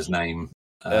the actor's name.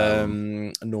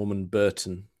 Norman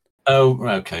Burton. Oh,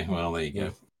 okay. Well, there you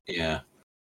go. Yeah.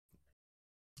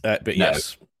 But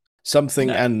yes, something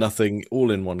and nothing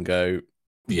all in one go.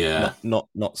 Yeah, not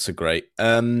so great.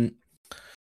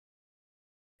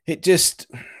 It just,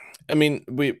 I mean,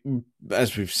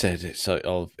 as we've said, it's like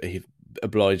he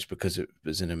obliged because it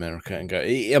was in America and go.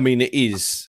 I mean, it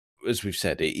is, as we've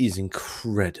said, it is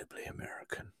incredibly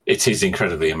American. It is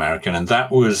incredibly American, and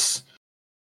that was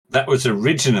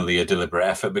originally a deliberate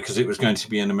effort because it was going to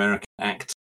be an American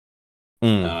actor.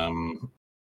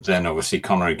 Then obviously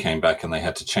Connery came back and they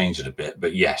had to change it a bit.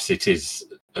 But yes, it is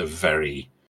a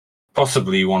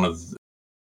possibly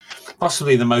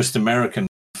the most American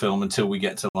film until we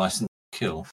get to License to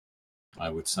Kill, I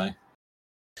would say.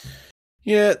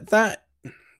 Yeah,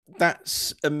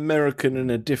 that's American in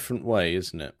a different way,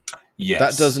 isn't it? Yes.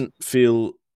 That doesn't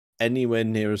feel anywhere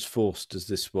near as forced as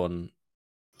this one.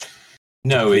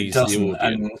 No, it doesn't.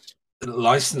 And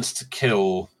License to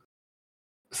Kill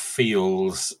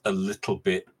feels a little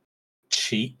bit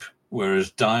cheap,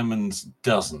 whereas Diamonds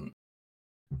doesn't.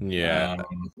 Yeah.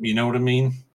 You know what I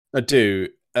mean? I do.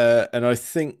 And I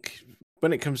think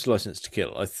when it comes to License to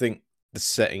Kill, I think the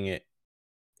setting it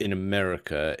in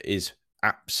America is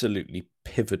absolutely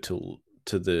pivotal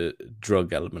to the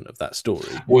drug element of that story.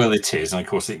 Well, it is. And of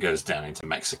course, it goes down into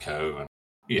Mexico.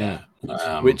 And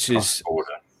which is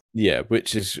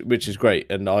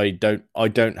great. And I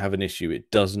don't have an issue.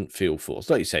 It doesn't feel forced.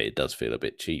 Like you say, it does feel a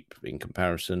bit cheap in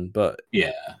comparison, but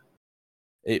yeah.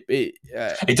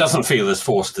 It doesn't feel as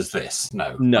forced as this.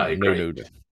 No. No.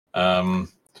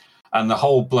 And the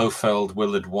whole Blofeld,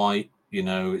 Willard White,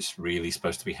 it's really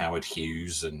supposed to be Howard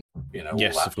Hughes and, all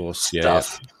yes, that of course.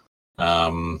 stuff.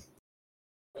 Yeah.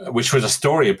 Which was a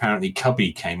story apparently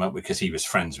Cubby came up because he was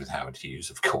friends with Howard Hughes,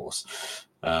 of course.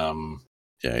 He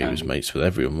was mates with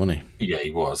everyone, wasn't he? Yeah,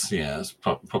 he was. Yeah, that's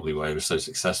probably why he was so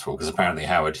successful because apparently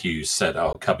Howard Hughes said,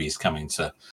 "Oh, Cubby's coming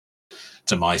to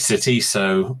my city,"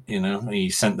 so he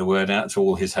sent the word out to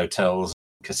all his hotels,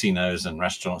 casinos, and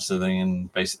restaurants,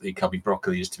 and basically Cubby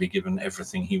Broccoli is to be given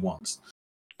everything he wants.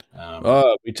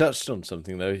 We touched on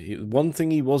something though. One thing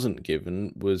he wasn't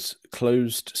given was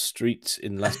closed streets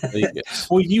in Las Vegas.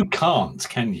 Well, you can't,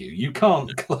 can you? You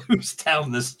can't close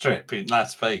down the strip in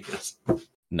Las Vegas.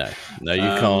 No, you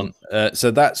can't.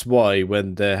 So that's why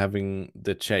when they're having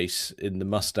the chase in the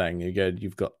Mustang,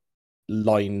 you've got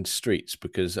lined streets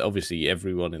because obviously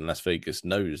everyone in Las Vegas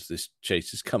knows this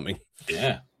chase is coming.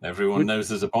 Yeah, everyone knows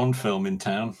there's a Bond film in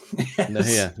town.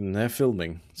 Yes. And they're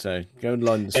filming. So go and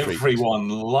line the streets. Everyone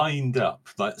lined up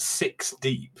like 6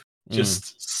 deep,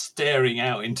 just staring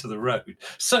out into the road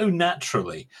so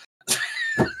naturally.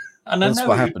 And that's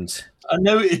what happens. I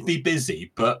know it'd be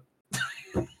busy, but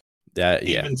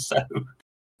even so.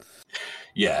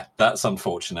 Yeah, that's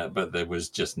unfortunate, but there was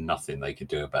just nothing they could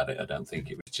do about it. I don't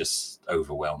think it was just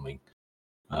overwhelming.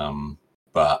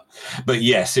 But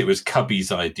yes, it was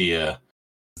Cubby's idea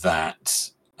that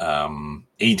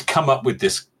he'd come up with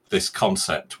this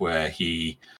concept where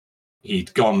he'd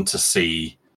gone to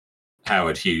see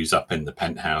Howard Hughes up in the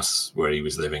penthouse where he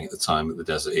was living at the time at the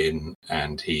Desert Inn,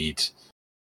 and he'd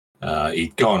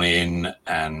He'd gone in,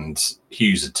 and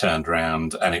Hughes had turned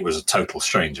around, and it was a total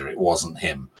stranger. It wasn't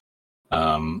him.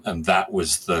 And that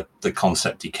was the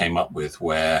concept he came up with,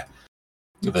 where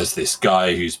there's this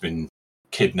guy who's been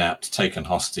kidnapped, taken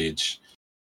hostage,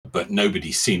 but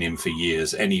nobody's seen him for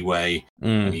years anyway.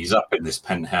 And he's up in this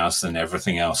penthouse, and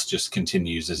everything else just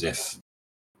continues as if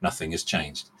nothing has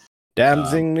changed. Damn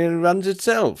thing runs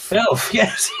itself.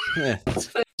 Yes. Yeah.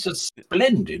 It's a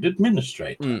splendid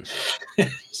administrator.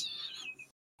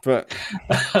 But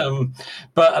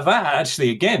that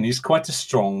actually, again, is quite a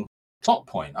strong plot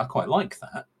point. I quite like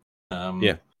that.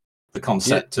 The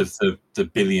concept of the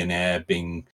billionaire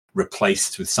being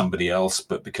replaced with somebody else,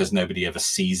 but because nobody ever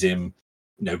sees him,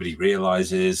 nobody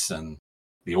realizes, and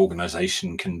the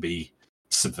organization can be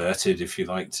subverted, if you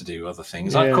like, to do other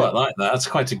things. I quite like that. That's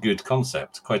quite a good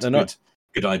concept, quite a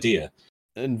good idea.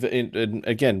 And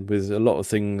again, with a lot of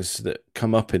things that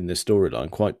come up in this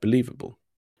storyline, quite believable.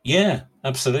 Yeah,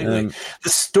 absolutely. The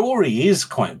story is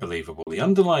quite believable. The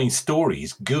underlying story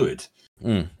is good.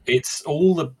 It's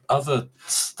all the other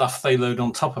stuff they load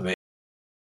on top of it.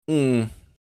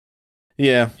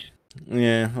 Yeah,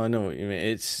 I know what you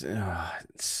mean.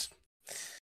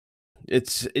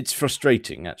 It's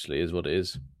frustrating, actually, is what it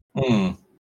is.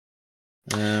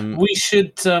 We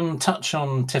should touch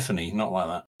on Tiffany, not like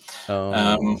that.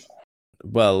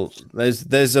 Well,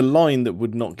 there's a line that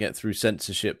would not get through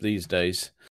censorship these days.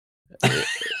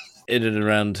 In and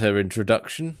around her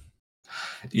introduction.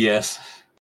 Yes.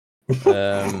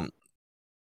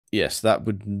 Yes,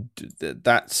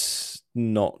 that's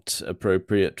not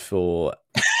appropriate for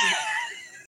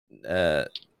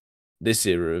this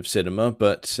era of cinema,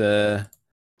 but as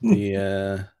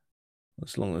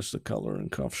long as the collar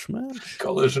and cuffs match.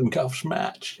 Collars and cuffs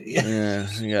match.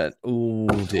 Yeah. Oh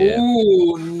dear.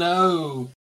 Oh no.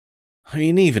 I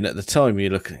mean, even at the time, you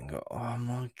look and go, "Oh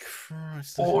my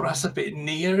Christ!" Oh, that's a bit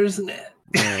near, isn't it?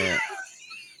 Yeah.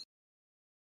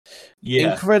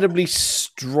 Yeah. Incredibly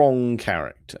strong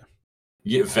character.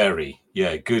 Yeah, very.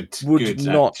 Yeah, good. Would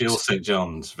not. Jill St.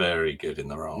 John's very good in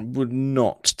the role. Would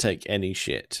not take any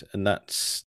shit, and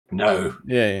that's no.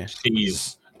 Yeah.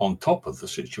 She's on top of the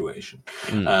situation.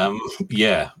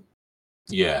 Yeah,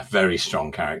 very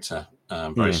strong character.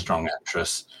 Very strong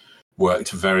actress.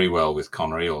 Worked very well with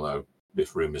Connery, although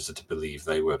if rumours are to believe,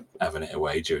 they were having it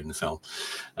away during the film.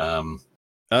 I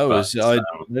know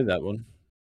that one.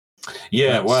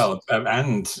 Yeah, well,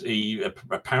 and he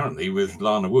apparently with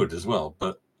Lana Wood as well,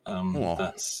 but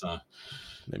that's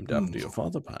named after your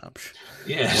father, perhaps.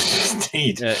 Yes,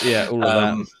 indeed. Yeah, all of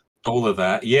that. All of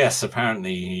that. Yes,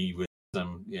 apparently he was.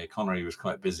 Connery was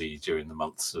quite busy during the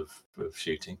months of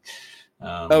shooting.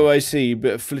 I see.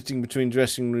 But flitting between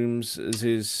dressing rooms as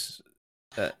his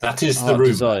that is the rumor.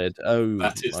 Desired.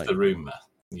 That is the rumor.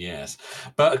 Yes,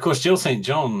 but of course, Jill St.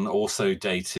 John also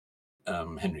dated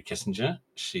Henry Kissinger.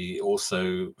 She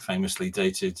also famously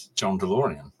dated John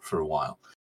DeLorean for a while.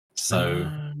 So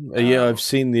I've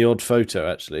seen the odd photo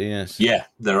actually. Yes. Yeah,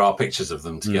 there are pictures of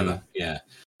them together. Yeah,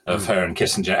 of her and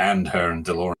Kissinger and her and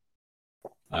DeLorean.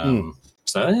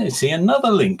 So I see another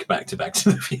link back to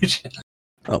the Future.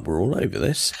 Oh, we're all over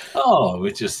this. Oh,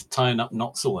 we're just tying up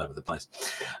knots all over the place.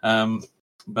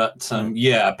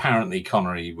 Apparently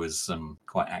Connery was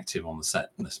quite active on the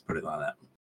set. Let's put it like that.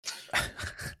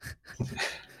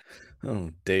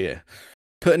 Oh dear,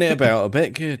 putting it about a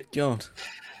bit. Good God.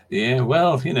 Yeah,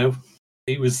 well,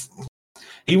 he was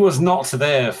not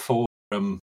there for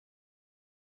the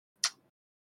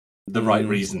right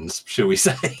reasons, shall we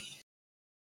say?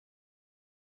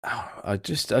 I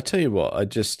tell you what,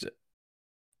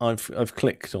 I've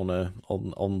clicked on the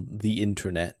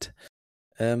intranet.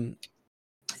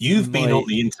 You've been on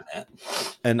the internet,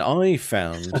 and I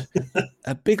found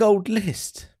a big old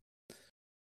list.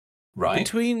 Right.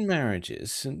 Between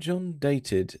marriages, St. John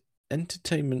dated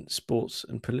entertainment, sports,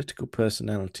 and political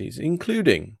personalities,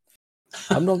 including,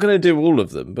 I'm not going to do all of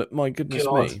them, but my goodness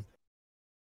me.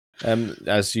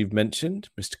 As you've mentioned,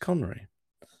 Mr. Connery.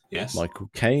 Yes. Michael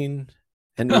Caine,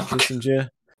 Henry Kissinger.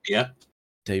 Yeah.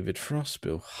 David Frost,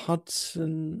 Bill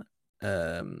Hudson,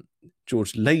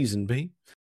 George Lazenby,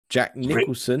 Jack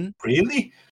Nicholson.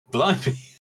 Really? Blimey.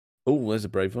 Oh, there's a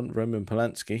brave one. Roman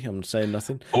Polanski. I'm saying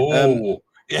nothing.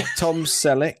 Yeah. Tom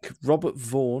Selleck, Robert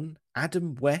Vaughn,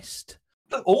 Adam West.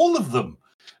 All of them.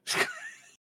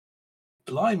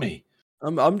 Blimey.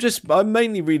 I'm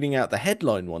mainly reading out the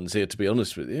headline ones here, to be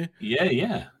honest with you.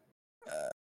 Yeah.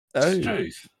 It's true.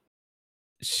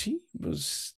 She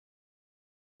was.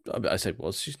 I say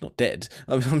was. She's not dead.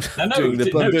 I'm doing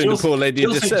the poor lady.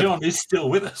 Jill St. John is still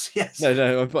with us. Yes.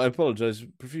 No. I apologise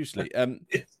profusely.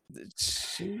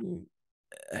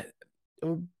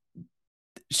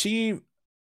 she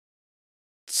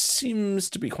seems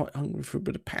to be quite hungry for a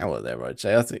bit of power there, I'd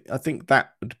say. I think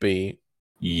that would be...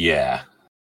 Yeah.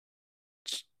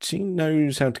 She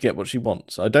knows how to get what she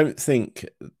wants. I don't think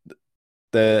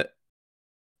that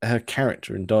her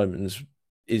character in Diamonds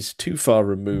is too far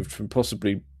removed from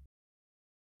possibly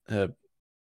her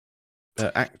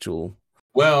actual...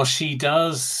 Well, she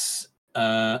does...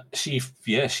 she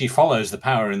follows the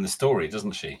power in the story,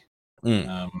 doesn't she?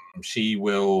 She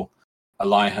will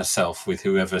ally herself with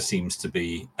whoever seems to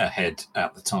be ahead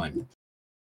at the time.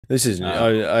 This isn't.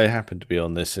 I happen to be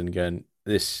on this and going.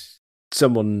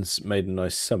 Someone's made a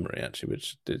nice summary actually,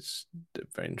 which is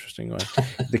very interesting.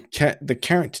 The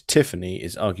character Tiffany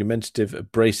is argumentative,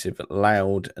 abrasive,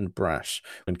 loud, and brash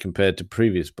when compared to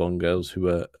previous Bond girls who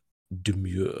are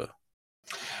demure.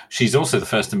 She's also the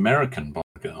first American Bond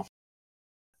girl.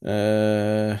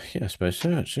 Yeah, I suppose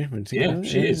so. Actually,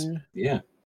 she is. Yeah.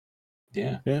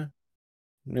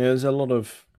 There's a lot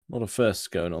of firsts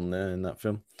going on there in that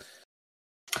film.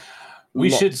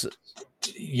 But she's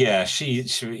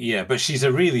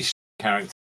a really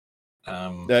character.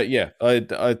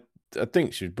 I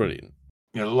think she's brilliant.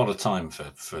 A lot of time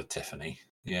for Tiffany.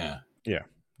 Yeah.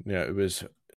 It was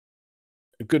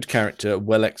a good character,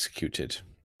 well executed.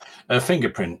 A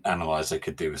fingerprint analyzer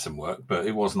could do with some work, but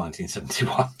it was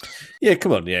 1971. Yeah,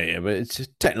 come on, but it's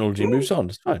technology moves on.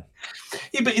 It's fine.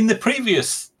 Yeah, but in the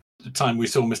previous time we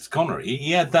saw Mr. Connery,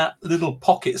 he had that little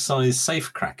pocket-sized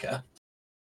safe cracker,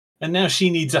 and now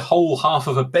she needs a whole half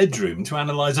of a bedroom to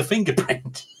analyze a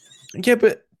fingerprint. Yeah,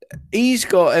 but he's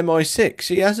got MI6.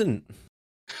 He hasn't.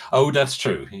 Oh, that's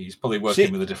true. He's probably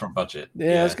working with a different budget.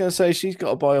 Yeah, I was going to say she's got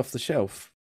to buy off the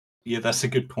shelf. Yeah, that's a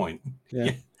good point.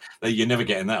 Yeah. You're never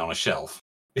getting that on a shelf.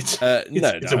 It's a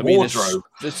wardrobe.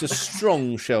 It's a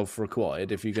strong shelf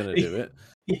required if you're going to do it.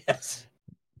 Yes.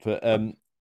 But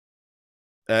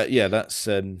that's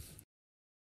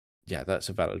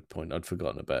a valid point. I'd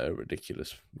forgotten about a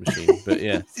ridiculous machine, but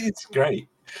yeah, it's great.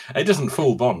 It doesn't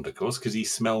fool Bond, of course, because he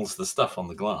smells the stuff on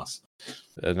the glass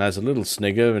and has a little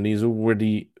snigger, and he's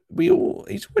already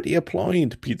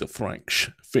applied Peter Frank's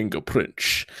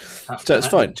fingerprints, so it's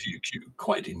fine.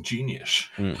 Quite ingenious.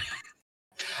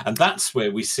 And that's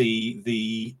where we see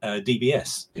the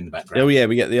DBS in the background. Oh yeah,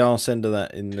 we get the arse end of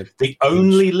that in the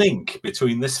only link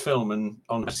between this film and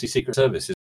On Her Majesty's Secret Service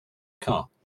is the car.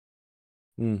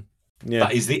 Yeah,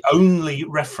 that is the only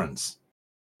reference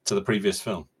to the previous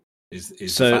film. Is the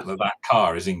fact that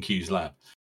car is in Q's lab.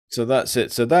 So that's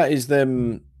it. So that is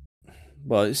them.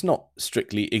 Well, it's not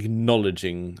strictly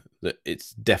acknowledging that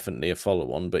it's definitely a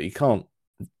follow-on, but you can't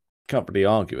really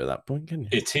argue at that point, can you?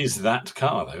 It is that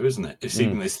car, though, isn't it? It's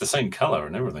it's the same color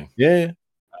and everything. Yeah.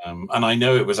 And I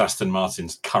know it was Aston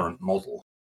Martin's current model.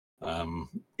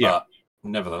 But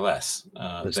nevertheless,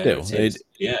 but still,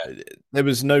 there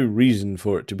was no reason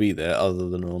for it to be there other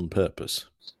than on purpose.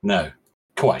 No.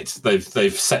 Quite.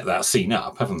 They've set that scene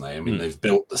up, haven't they? I mean, they've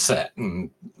built the set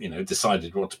and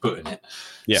decided what to put in it.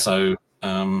 Yeah. So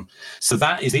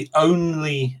that is the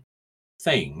only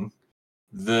thing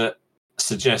that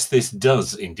suggests this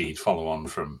does indeed follow on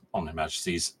from On Her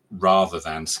Majesty's, rather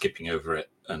than skipping over it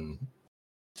and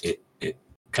it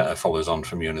kind of follows on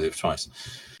from You Only Live Twice.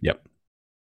 Yep.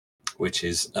 Which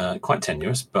is quite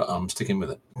tenuous, but I'm sticking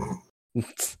with it.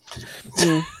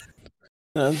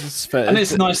 No, that's fair. And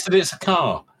it's nice that it's a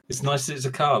car. It's nice that it's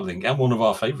a car, Link, and one of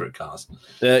our favourite cars.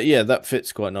 Yeah, that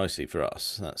fits quite nicely for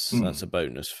us. That's a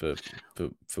bonus for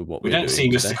what we don't see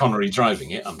Mr. Connery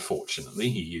driving it. Unfortunately,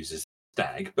 he uses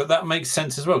Stag, but that makes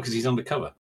sense as well because he's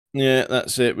undercover. Yeah,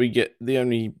 that's it. We get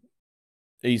he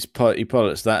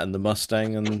pilots that and the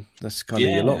Mustang, and that's kind of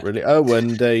your lot, really. Oh,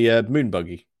 and a moon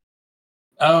buggy.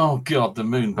 Oh God, the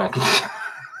moon buggy.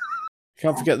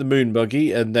 Can't forget the moon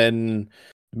buggy, and then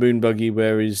the moon buggy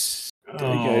where is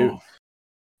there you go.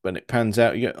 When it pans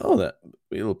out, you go, oh, that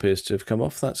wheel appears to have come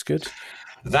off. That's good.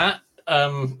 That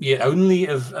only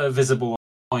a visible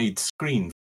widescreen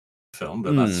film,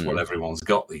 but that's what everyone's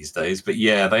got these days. But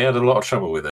yeah, they had a lot of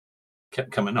trouble with it.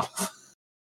 Kept coming off.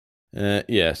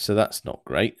 So that's not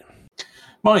great.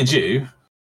 Mind you,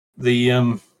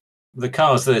 the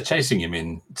cars they're chasing him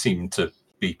in seem to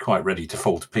be quite ready to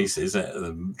fall to pieces at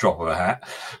the drop of a hat.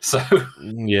 So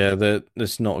yeah,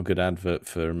 that's not a good advert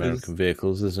for American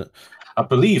vehicles, is it? I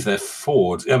believe they're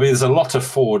Ford. I mean, there's a lot of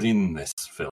Ford in this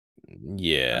film.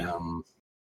 Yeah, a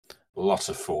lot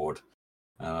of Ford.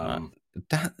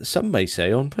 That some may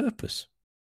say on purpose.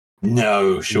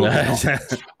 No, sure not.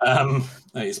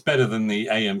 It's better than the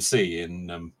AMC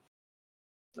in.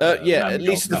 At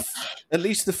least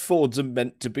the Fords are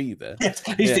meant to be there. Yes,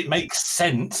 at least it makes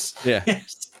sense. Yeah.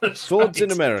 Yes. Fords in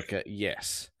right. America,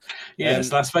 yes.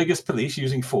 Yes, Las Vegas police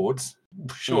using Fords.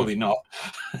 Surely not.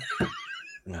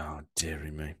 Oh,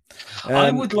 dearie me.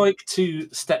 I would like to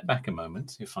step back a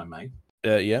moment, if I may.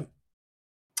 Yeah.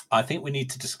 I think we need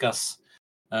to discuss.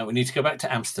 We need to go back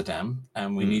to Amsterdam,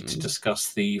 and we need to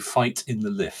discuss the fight in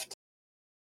the lift.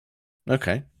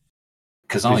 Okay.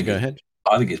 Because go ahead.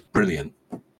 I think it's brilliant.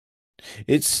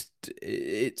 It's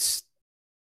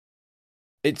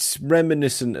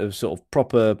reminiscent of sort of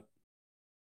proper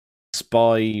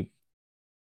spy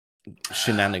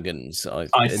shenanigans. I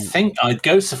think I'd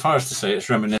go so far as to say it's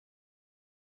reminiscent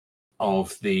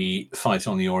of the fight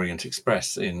on the Orient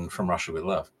Express in From Russia with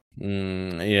Love.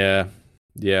 Yeah.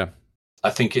 I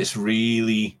think it's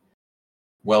really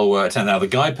well worked. And now the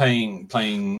guy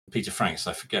playing Peter Franks,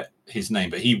 I forget his name,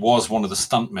 but he was one of the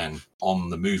stuntmen on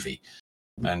the movie,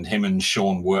 and him and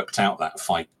Sean worked out that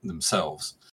fight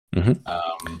themselves.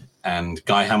 And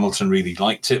Guy Hamilton really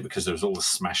liked it because there was all the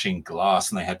smashing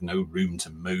glass, and they had no room to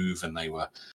move, and they were,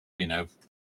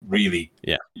 really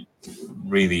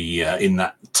in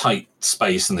that tight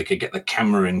space, and they could get the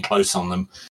camera in close on them.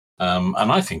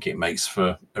 And I think it makes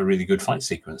for a really good fight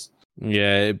sequence.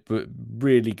 Yeah, but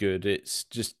really good. It's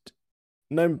just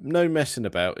no messing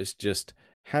about. It's just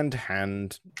hand to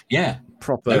hand. Yeah,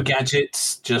 proper. No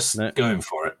gadgets, just going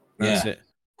for it. That's it.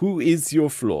 Who is your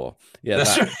floor? Yeah,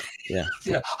 that's right.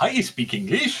 Yeah. Hi, you speak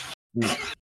English?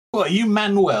 What, are you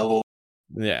Manuel?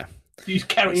 Yeah. He's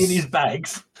carrying his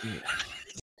bags. Yeah.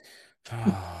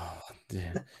 Oh,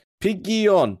 dear. Piggy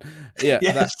on. Yeah.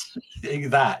 Yes.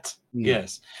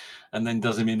 Yes. And then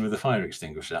does him in with a fire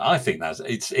extinguisher. I think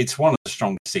it's one of the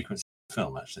strongest sequences of the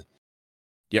film, actually.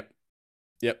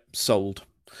 Yep. Sold.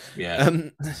 Yeah.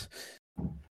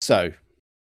 So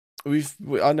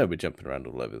I know we're jumping around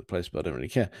all over the place, but I don't really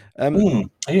care.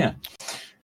 Yeah.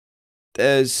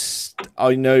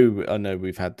 I know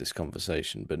we've had this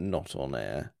conversation, but not on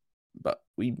air. But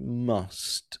we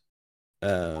must.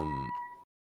 Hello,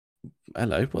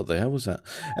 what the hell was that?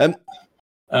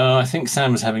 I think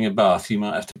Sam's having a bath. You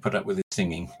might have to put up with his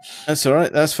singing. That's all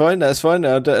right. That's fine.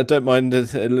 I don't mind a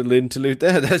little interlude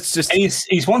there. That's just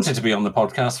he's wanted to be on the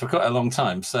podcast for quite a long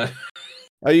time. So,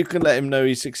 you can let him know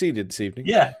he succeeded this evening.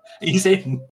 Yeah, he's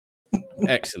in.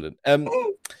 Excellent.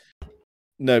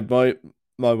 No, my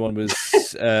one was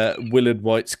Willard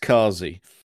White's Kazi.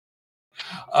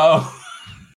 Oh,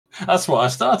 that's what I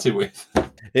started with.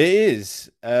 It is.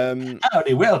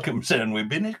 Howdy, welcome, son. We've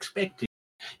been expecting.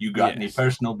 You got any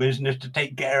personal business to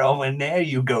take care of in there?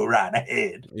 You go right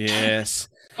ahead. Yes.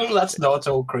 Well, that's not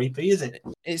all creepy, is it?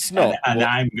 It's not. And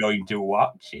I'm going to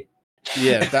watch it.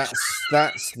 Yeah,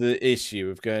 that's the issue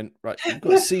of going, right, you've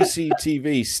got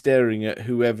CCTV staring at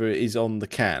whoever is on the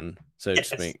can, so to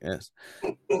speak. Yes.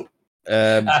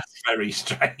 That's very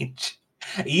strange.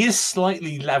 He is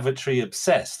slightly lavatory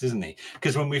obsessed, isn't he?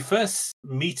 Because when we first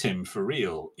meet him for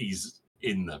real, he's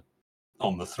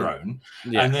on the throne.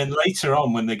 Yeah. And then later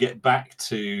on, when they get back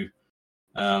to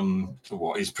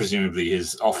what is presumably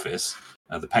his office,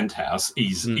 the penthouse,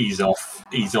 he's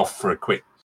off for a quick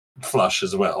flush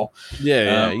as well.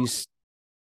 Yeah,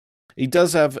 he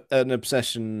does have an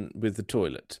obsession with the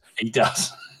toilet. He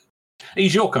does.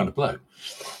 He's your kind of bloke.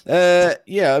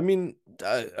 Yeah, I mean,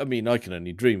 I can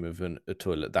only dream of a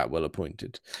toilet that well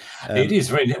appointed. It is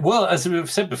very well, as we've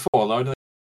said before.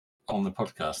 On the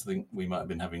podcast, I think we might have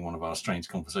been having one of our strange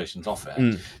conversations off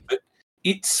air, but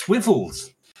it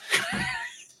swivels.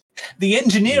 The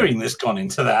engineering that's gone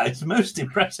into that is most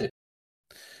impressive.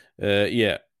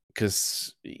 Yeah,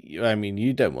 because I mean,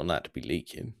 you don't want that to be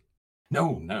leaking.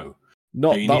 No.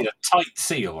 You need a tight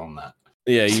seal on that.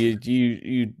 Yeah,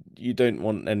 you don't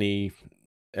want any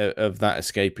of that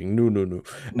escaping. No.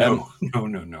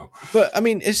 No. But I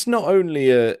mean, it's not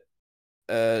only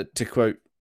to quote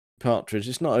Partridge,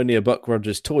 it's not only a Buck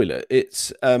Rogers toilet.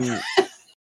 It's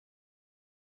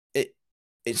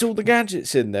it's all the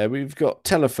gadgets in there. We've got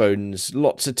telephones,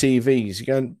 lots of TVs.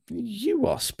 You're going, you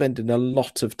are spending a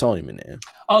lot of time in here.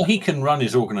 Oh, he can run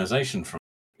his organisation from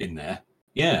in there.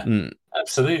 Yeah,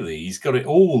 absolutely. He's got it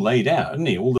all laid out, hasn't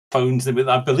he? All the phones.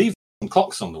 I believe some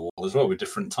clocks on the wall as well with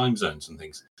different time zones and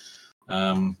things.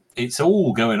 It's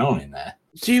all going on in there.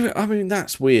 I mean,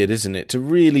 that's weird, isn't it? To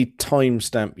really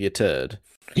timestamp your turd.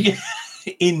 Yeah,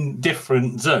 in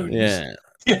different zones. Yeah.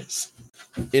 Yes.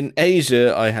 In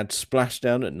Asia, I had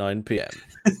splashdown at 9 p.m.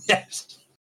 Yes.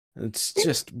 It's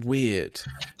just weird.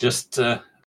 Just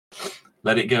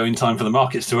let it go in time for the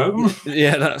markets to open.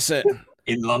 Yeah, that's it.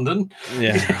 in London.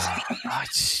 Yeah.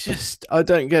 I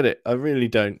don't get it. I really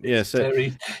don't. Yeah, so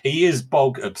he is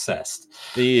bog obsessed.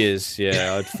 He is,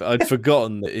 yeah. I'd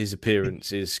forgotten that his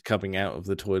appearance is coming out of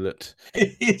the toilet.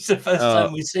 It's the first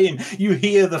time we see him. You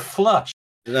hear the flush.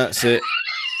 That's it.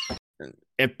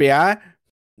 FBI?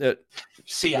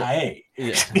 CIA.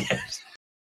 Yeah.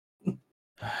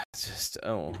 Just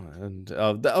and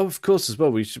of course as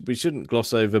well. We shouldn't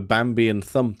gloss over Bambi and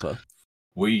Thumper.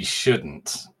 We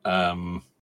shouldn't. No,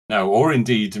 or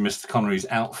indeed Mr. Connery's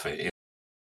outfit.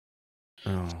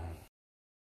 Oh,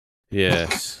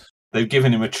 yes. They've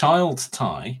given him a child's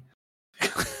tie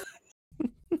because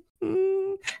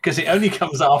it only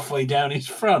comes halfway down his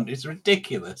front. It's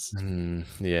ridiculous.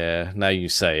 Yeah, now you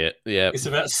say it. Yeah, it's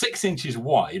about 6 inches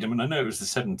wide. I mean, I know it was the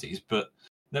 70s, but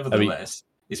nevertheless,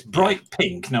 it's bright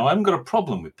pink. Now, I haven't got a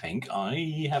problem with pink.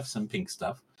 I have some pink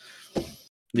stuff.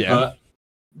 Yeah, but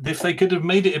if they could have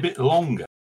made it a bit longer.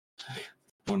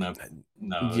 Well, no,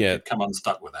 yeah, come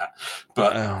unstuck with that.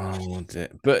 But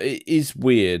it is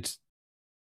weird.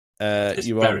 It's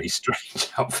a very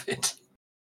strange outfit.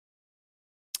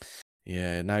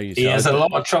 Yeah, now you. He has a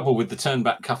lot of trouble with the turn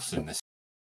back cuffs in this,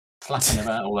 flapping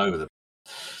about all over them.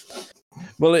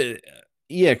 Well,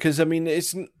 because I mean,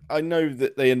 I know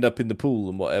that they end up in the pool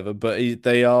and whatever, but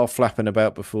they are flapping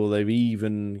about before they've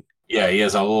even. Yeah, he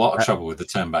has a lot of trouble with the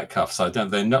turn back cuffs. They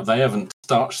haven't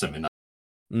starched them enough.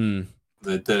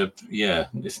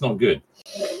 It's not good.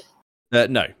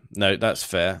 No, that's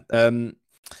fair.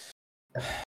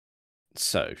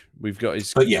 So we've got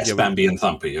his. But yes, Bambi and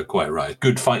Thumper, you're quite right.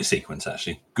 Good fight sequence,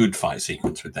 actually. Good fight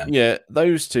sequence with them. Yeah,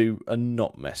 those two are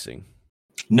not messing.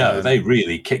 No, they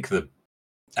really kick the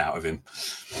out of him.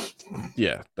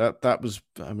 Yeah, that was.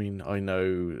 I mean, I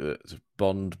know that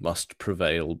Bond must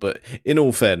prevail, but in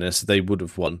all fairness, they would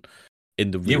have won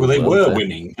in the real well, they world were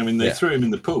winning. I mean, they threw him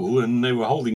in the pool and they were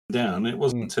holding him down. It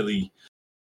wasn't until he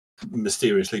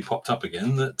mysteriously popped up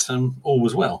again that all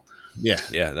was well. Yeah,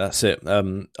 that's it.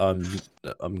 I'm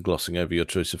glossing over your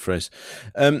choice of phrase.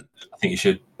 I think you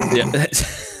should. Yeah.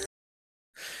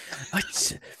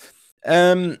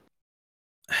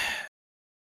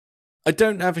 I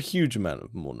don't have a huge amount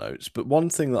of more notes, but one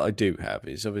thing that I do have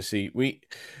is obviously we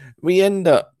end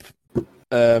up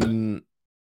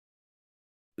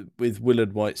with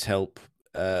Willard White's help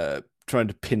trying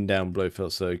to pin down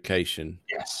Blofeld's location.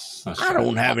 Yes. I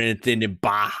don't have anything in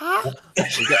Baja.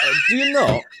 Do you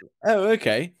not? Oh,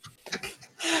 okay.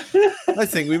 I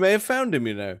think we may have found him,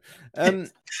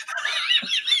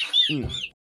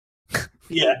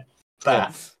 Yeah,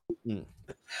 that.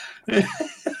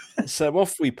 So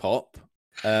off we pop.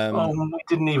 We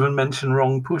didn't even mention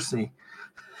wrong pussy.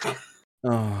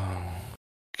 Oh,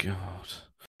 God.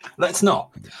 Let's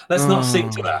not stick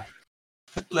to that.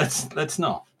 Let's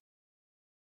not.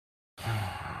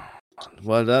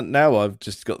 Well, now I've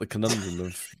just got the conundrum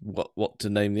of what to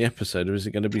name the episode. Or is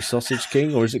it going to be Sausage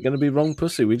King or is it going to be Wrong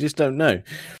Pussy? We just don't know.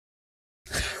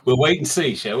 We'll wait and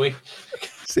see, shall we?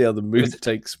 See how the mood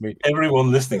takes me.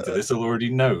 Everyone listening to this will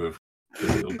already know of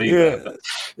it'll be there. But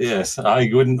yes, I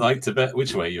wouldn't like to bet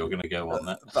which way you're going to go on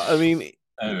that. But I mean,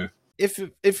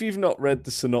 if you've not read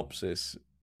the synopsis,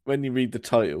 when you read the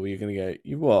title, you're going to go,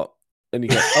 "You what?" And you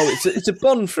go, "Oh, it's a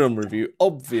Bond film review,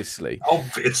 obviously."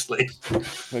 Obviously.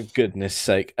 For goodness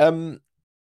sake.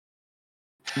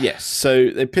 Yes, so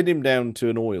they pin him down to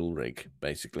an oil rig,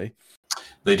 basically.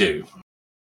 They do.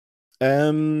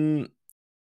 And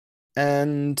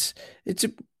it's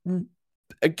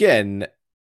again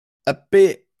a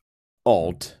bit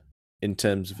odd in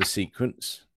terms of a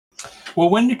sequence. Well,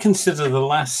 when you consider the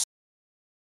last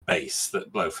base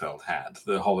that Blofeld had,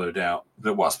 the hollowed out,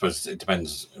 I suppose it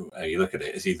depends how you look at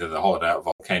it, it's either the hollowed out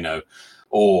volcano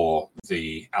or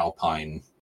the Alpine,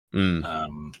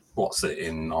 what's it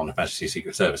on Her Majesty's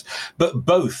Secret Service, but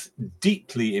both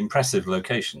deeply impressive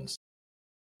locations.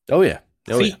 Oh, yeah.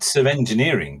 Feats of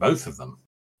engineering, both of them.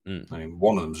 I mean,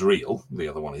 one of them's real, the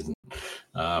other one isn't.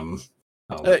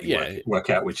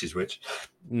 Work out which is which.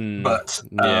 But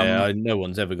no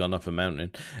one's ever gone up a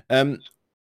mountain. No,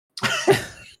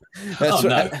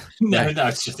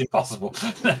 it's just impossible.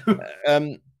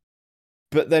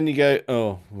 But then you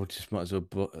go, we just might as well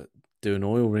do an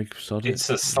oil rig. It's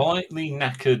a slightly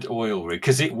knackered oil rig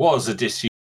because it was a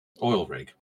disused oil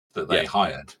rig that they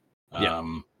hired.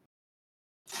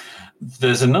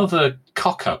 There's another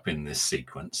cock up in this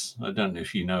sequence. I don't know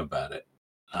if you know about it,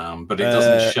 but it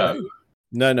doesn't show.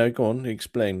 No, go on,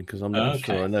 explain, because I'm not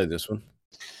sure I know this one.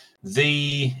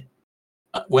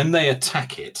 When they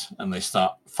attack it and they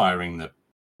start firing the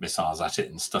missiles at it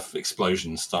and stuff,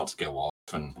 explosions start to go off,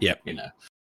 and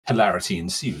hilarity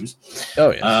ensues.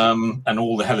 Oh yeah, and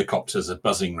all the helicopters are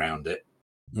buzzing around it.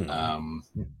 They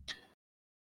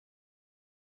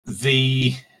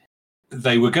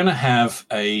were going to have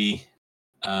a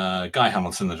Guy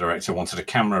Hamilton, the director, wanted a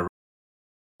camera.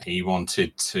 He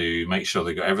wanted to make sure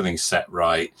they got everything set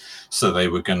right. So they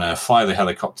were going to fly the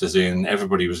helicopters in.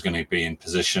 Everybody was going to be in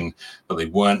position, but they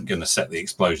weren't going to set the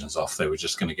explosions off. They were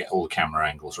just going to get all the camera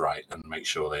angles right and make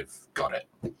sure they've got it.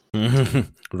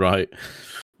 Right.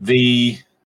 The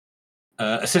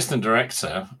assistant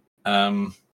director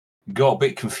got a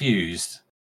bit confused,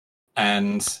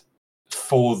 and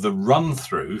for the run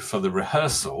through, for the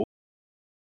rehearsal,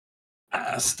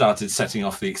 started setting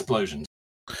off the explosions.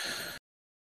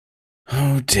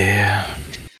 Oh dear.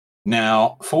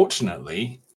 Now,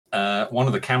 fortunately, one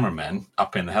of the cameramen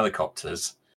up in the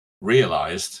helicopters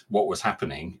realized what was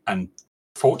happening and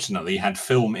fortunately had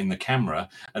film in the camera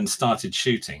and started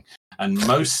shooting. And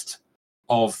most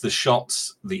of the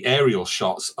shots, the aerial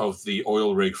shots of the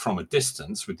oil rig from a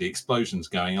distance with the explosions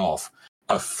going off,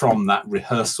 are from that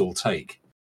rehearsal take.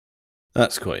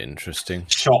 That's quite interesting.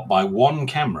 Shot by one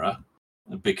camera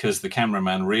because the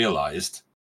cameraman realized,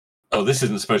 oh, this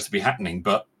isn't supposed to be happening,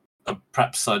 but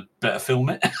perhaps I'd better film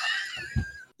it.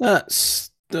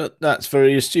 That's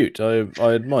very astute. I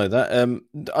admire that.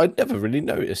 I'd never really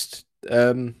noticed.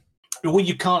 Well,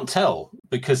 you can't tell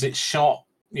because it's shot.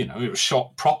 It was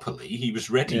shot properly. He was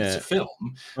ready to film.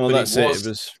 Well, but that's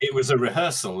it. It was a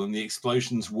rehearsal, and the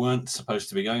explosions weren't supposed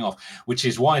to be going off, which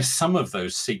is why some of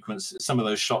those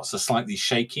shots are slightly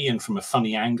shaky and from a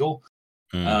funny angle.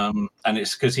 And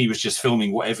it's because he was just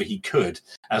filming whatever he could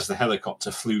as the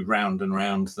helicopter flew round and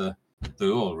round the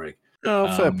oil rig.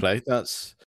 Oh, fair play.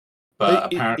 That's. But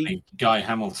apparently, Guy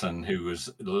Hamilton, who was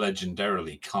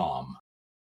legendarily calm,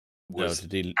 was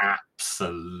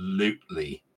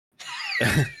absolutely.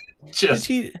 Just...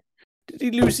 Did he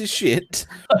lose his shit?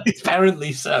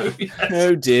 Apparently so. Yes.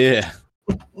 Oh dear.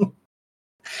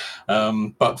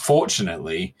 But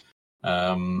fortunately,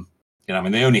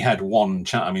 they only had one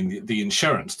chance. I mean, the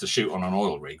insurance to shoot on an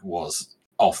oil rig was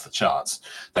off the charts.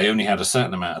 They only had a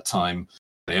certain amount of time.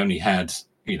 They only had,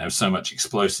 so much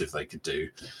explosive they could do,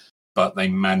 but they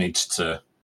managed to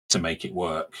make it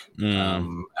work.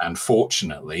 And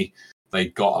fortunately, they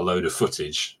got a load of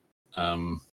footage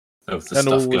of the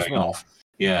stuff going off.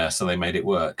 Yeah, so they made it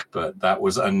work. But that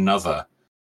was another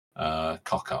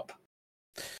cock up.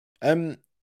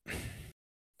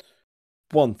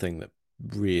 One thing that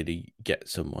really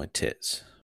gets on my tits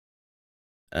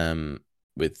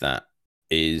with that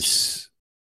is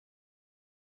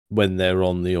when they're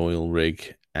on the oil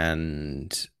rig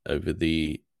and over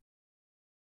the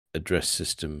address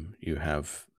system you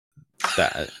have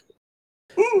that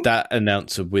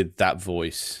announcer with that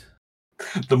voice,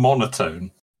 the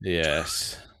monotone.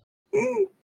 Yes.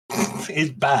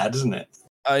 It's bad, isn't it?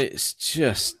 It's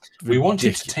just ridiculous. We want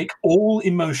you to take all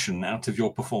emotion out of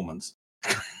your performance.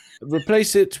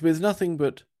 Replace it with nothing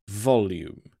but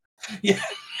volume. Yeah,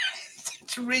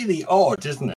 it's really odd,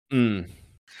 isn't it?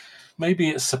 Maybe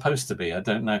it's supposed to be. I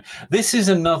don't know. This is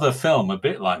another film, a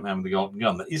bit like Man with the Golden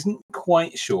Gun, that isn't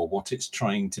quite sure what it's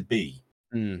trying to be.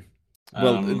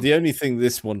 Well, the only thing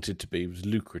this wanted to be was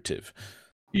lucrative.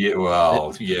 Yeah,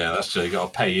 well, that's true. You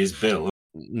got to pay his bill.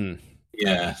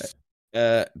 Yeah.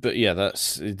 But yeah,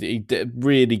 it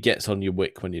really gets on your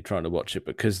wick when you're trying to watch it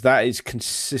because that is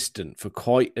consistent for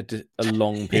quite a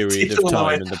long period of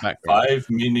time in the background. 5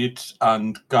 minutes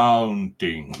and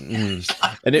counting.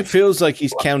 And it feels like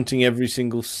he's counting every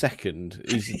single second.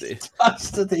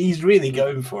 He's really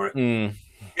going for it.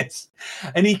 Yes.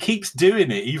 And he keeps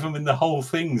doing it even when the whole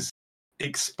thing's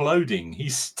exploding. You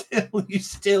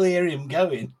still hear him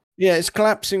going. Yeah, it's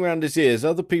collapsing around his ears.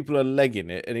 Other people are legging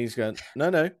it, and he's going,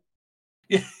 no.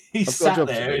 Yeah, he's sat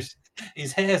there.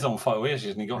 His hair's on fire. He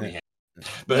hasn't got any hair.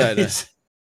 But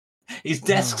his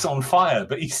desk's on fire,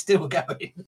 but he's still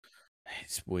going.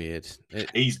 It's weird.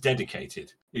 He's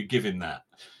dedicated. You give him that.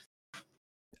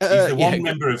 He's the one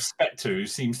member of Spectre who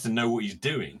seems to know what he's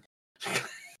doing.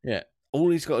 Yeah. All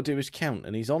he's got to do is count,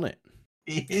 and he's on it.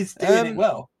 He is doing it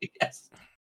well. Yes.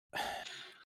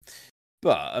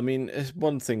 But, I mean, there's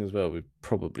one thing as well we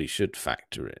probably should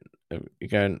factor in. You're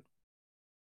going,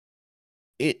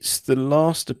 it's the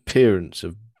last appearance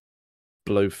of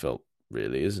Blofeld,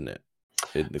 really, isn't it?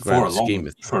 In the grand scheme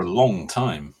of things. For a long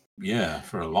time. Yeah,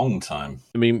 for a long time.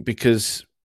 I mean, because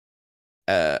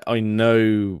I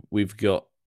know we've got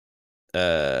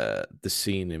the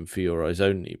scene in For Your Eyes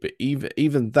Only, but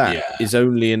even that is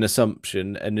only an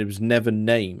assumption and it was never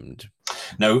named.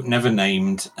 No, never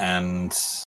named, and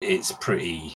it's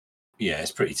pretty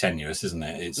tenuous, isn't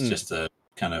it? It's just a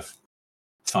kind of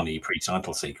funny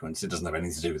pre-title sequence. It doesn't have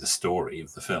anything to do with the story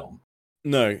of the film.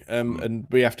 No, and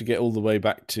we have to get all the way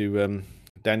back to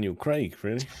Daniel Craig,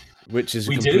 really, which is a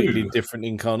We completely do. different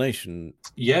incarnation.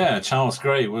 Yeah, Charles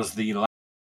Gray was the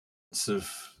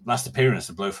last appearance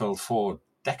of Blofeld for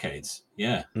decades.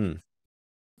 Yeah, And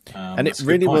it that's a good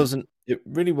really point. wasn't. It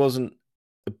really wasn't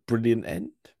a brilliant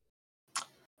end.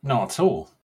 Not at all.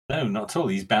 No, not at all.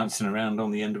 He's bouncing around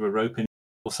on the end of a rope in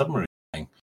a submarine thing.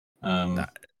 A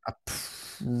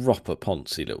proper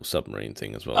poncy little submarine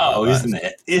thing as well. Oh, isn't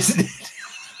it? Isn't it?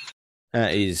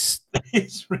 That is.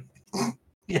 It's really,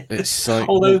 yes. It's like,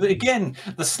 although again,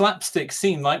 the slapstick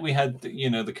scene, like we had,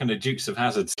 the kind of Dukes of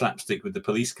Hazzard slapstick with the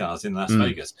police cars in Las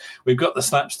Vegas. We've got the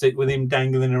slapstick with him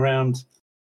dangling around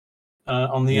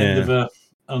on the end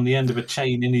of a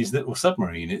chain in his little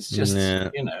submarine. It's just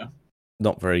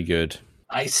not very good.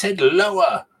 I said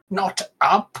lower, not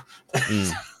up.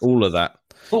 All of that.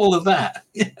 All of that.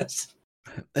 Yes.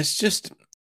 It's just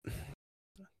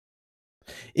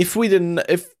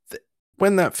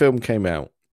when that film came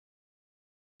out,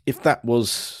 if that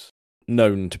was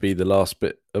known to be the last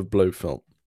bit of Blofeld,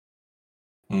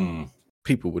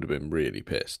 people would have been really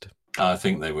pissed. I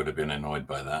think they would have been annoyed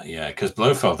by that, yeah, because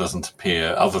Blofeld doesn't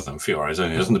appear, other than For Your Eyes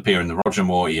Only, doesn't appear in the Roger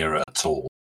Moore era at all.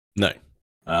 No.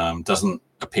 Doesn't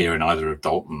appear in either of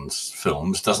Dalton's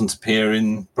films, doesn't appear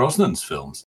in Brosnan's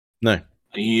films. No.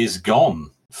 He is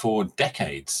gone for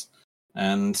decades.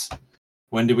 And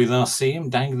when did we last see him?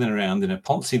 Dangling around in a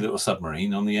poncy little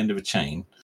submarine on the end of a chain.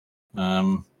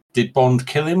 Did Bond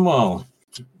kill him? Well,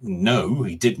 no,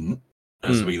 he didn't,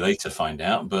 as we later find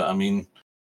out. But, I mean,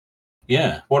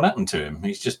 yeah, what happened to him?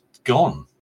 He's just gone.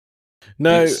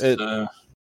 No,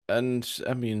 and,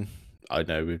 I mean, I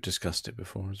know we've discussed it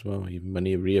before as well. Even when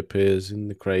he reappears in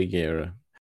the Craig era,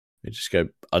 they just go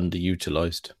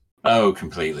underutilized. Oh,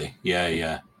 completely.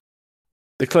 Yeah.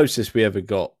 The closest we ever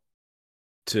got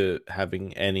to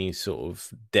having any sort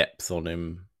of depth on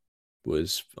him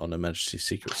was on Her Majesty's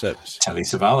Secret Service. Telly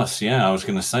Savalas, yeah. I was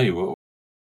going to say, well,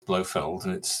 Blofeld,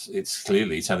 it's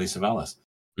clearly Telly Savalas.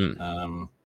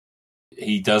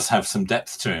 He does have some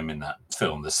depth to him in that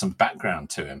film. There's some background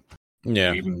to him.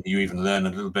 Yeah. You even learn a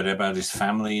little bit about his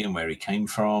family and where he came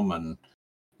from, and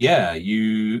yeah,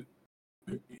 you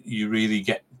really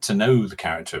get to know the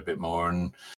character a bit more.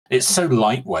 And it's so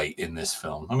lightweight in this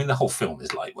film. I mean, the whole film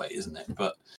is lightweight, isn't it?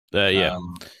 But yeah.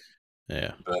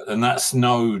 And that's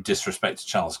no disrespect to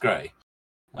Charles Gray.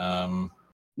 No,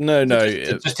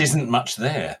 there just isn't much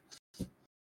there.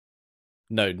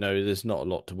 No, there's not a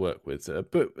lot to work with,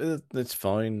 but that's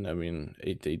fine. I mean,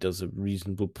 he does a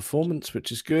reasonable performance,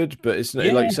 which is good, but it's like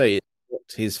you say, it's not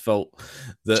his fault.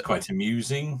 It's quite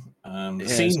amusing. The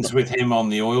scenes with him on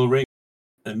the oil rig,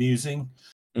 amusing,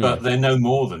 but they're no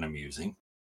more than amusing.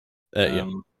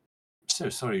 So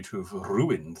sorry to have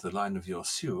ruined the line of your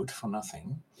suit for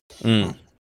nothing.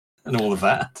 And all of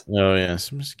that. Oh,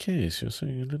 yes. Mr. Case, you're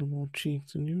saying a little more cheek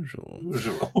than usual.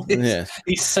 Yes.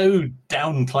 He's so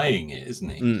downplaying it, isn't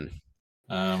he?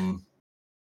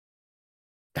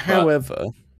 However,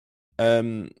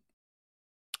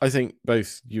 I think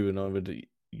both you and I would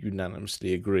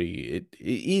unanimously agree it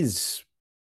is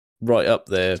right up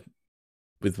there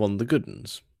with one of the good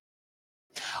ones.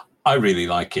 I really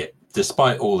like it,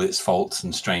 despite all its faults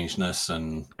and strangeness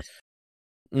and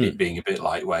it being a bit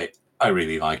lightweight. I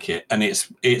really like it, and it's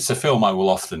a film I will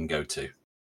often go to.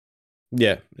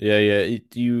 Yeah. You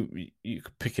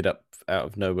could pick it up out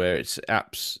of nowhere. It's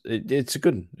a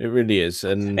good one. It really is,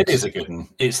 and it is a good one.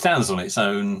 It stands on its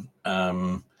own.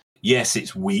 Yes,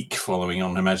 it's weak following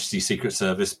on Her Majesty's Secret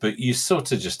Service, but you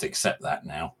sort of just accept that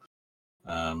now.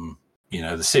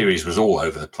 The series was all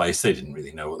over the place. They didn't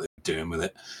really know what they were doing with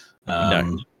it.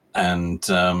 No. And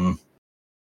on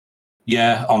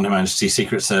Her Majesty's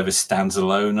Secret Service stands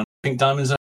alone. And I think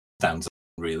Diamonds Are stands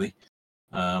alone, really.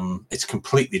 It's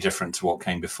completely different to what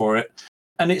came before it.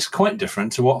 And it's quite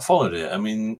different to what followed it. I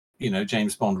mean,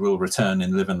 James Bond will return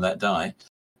in Live and Let Die.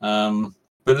 But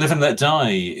Live and Let Die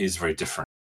is very different.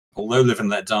 Although Live and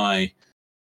Let Die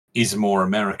is more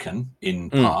American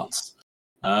in parts,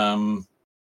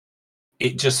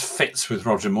 it just fits with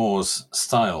Roger Moore's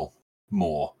style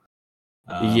more.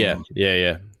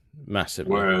 Yeah.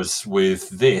 Massively. Whereas with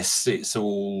this, it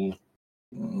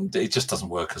just doesn't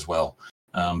work as well.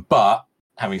 But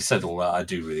having said all that, I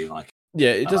do really like it.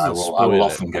 Yeah, it doesn't. I will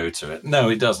often go to it. No,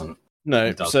 it doesn't. No,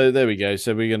 it doesn't. So there we go.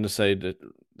 So we're going to say that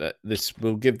this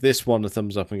we'll give this one a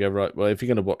thumbs up and go right. Well, if you're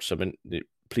going to watch something,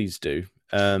 please do.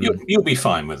 You'll be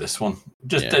fine with this one.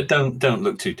 Just don't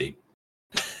look too deep.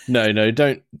 No,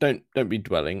 don't be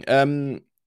dwelling.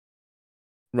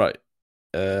 Right.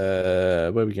 Where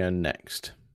are we going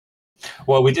next?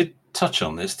 Well, we did touch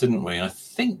on this, didn't we? I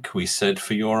think we said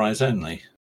For Your Eyes Only.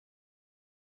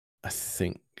 I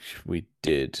think we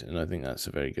did, and I think that's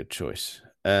a very good choice.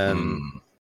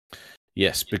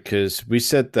 Yes, because we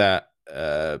said that.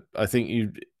 I think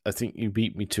you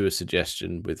beat me to a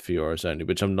suggestion with Fiora's only,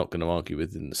 which I'm not going to argue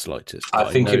with in the slightest.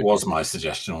 I think it was my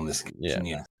suggestion on this.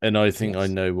 Yeah. And I think I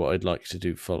know what I'd like to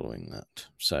do following that.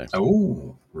 So.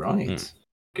 Oh, right.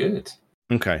 Good.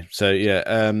 Okay. So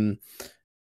yeah.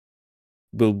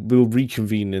 We'll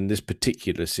reconvene in this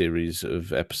particular series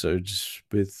of episodes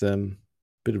with a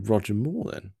bit of Roger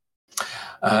Moore then.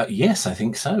 Yes, I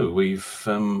think so. We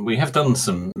have done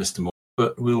some Mr. Moore,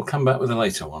 but we'll come back with a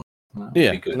later one.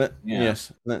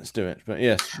 Yes, let's do it. But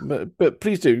yes, but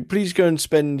please go and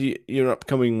spend your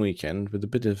upcoming weekend with a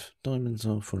bit of Diamonds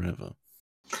Are Forever.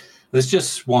 There's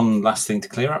just one last thing to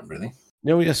clear up, really.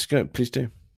 Oh yes, go. Please do.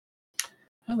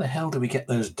 How the hell do we get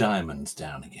those diamonds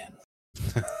down again?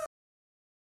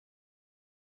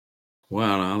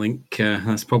 Well, I think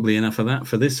that's probably enough of that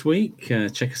for this week.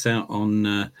 Check us out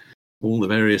on all the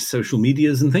various social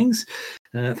medias and things.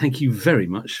 Thank you very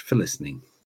much for listening.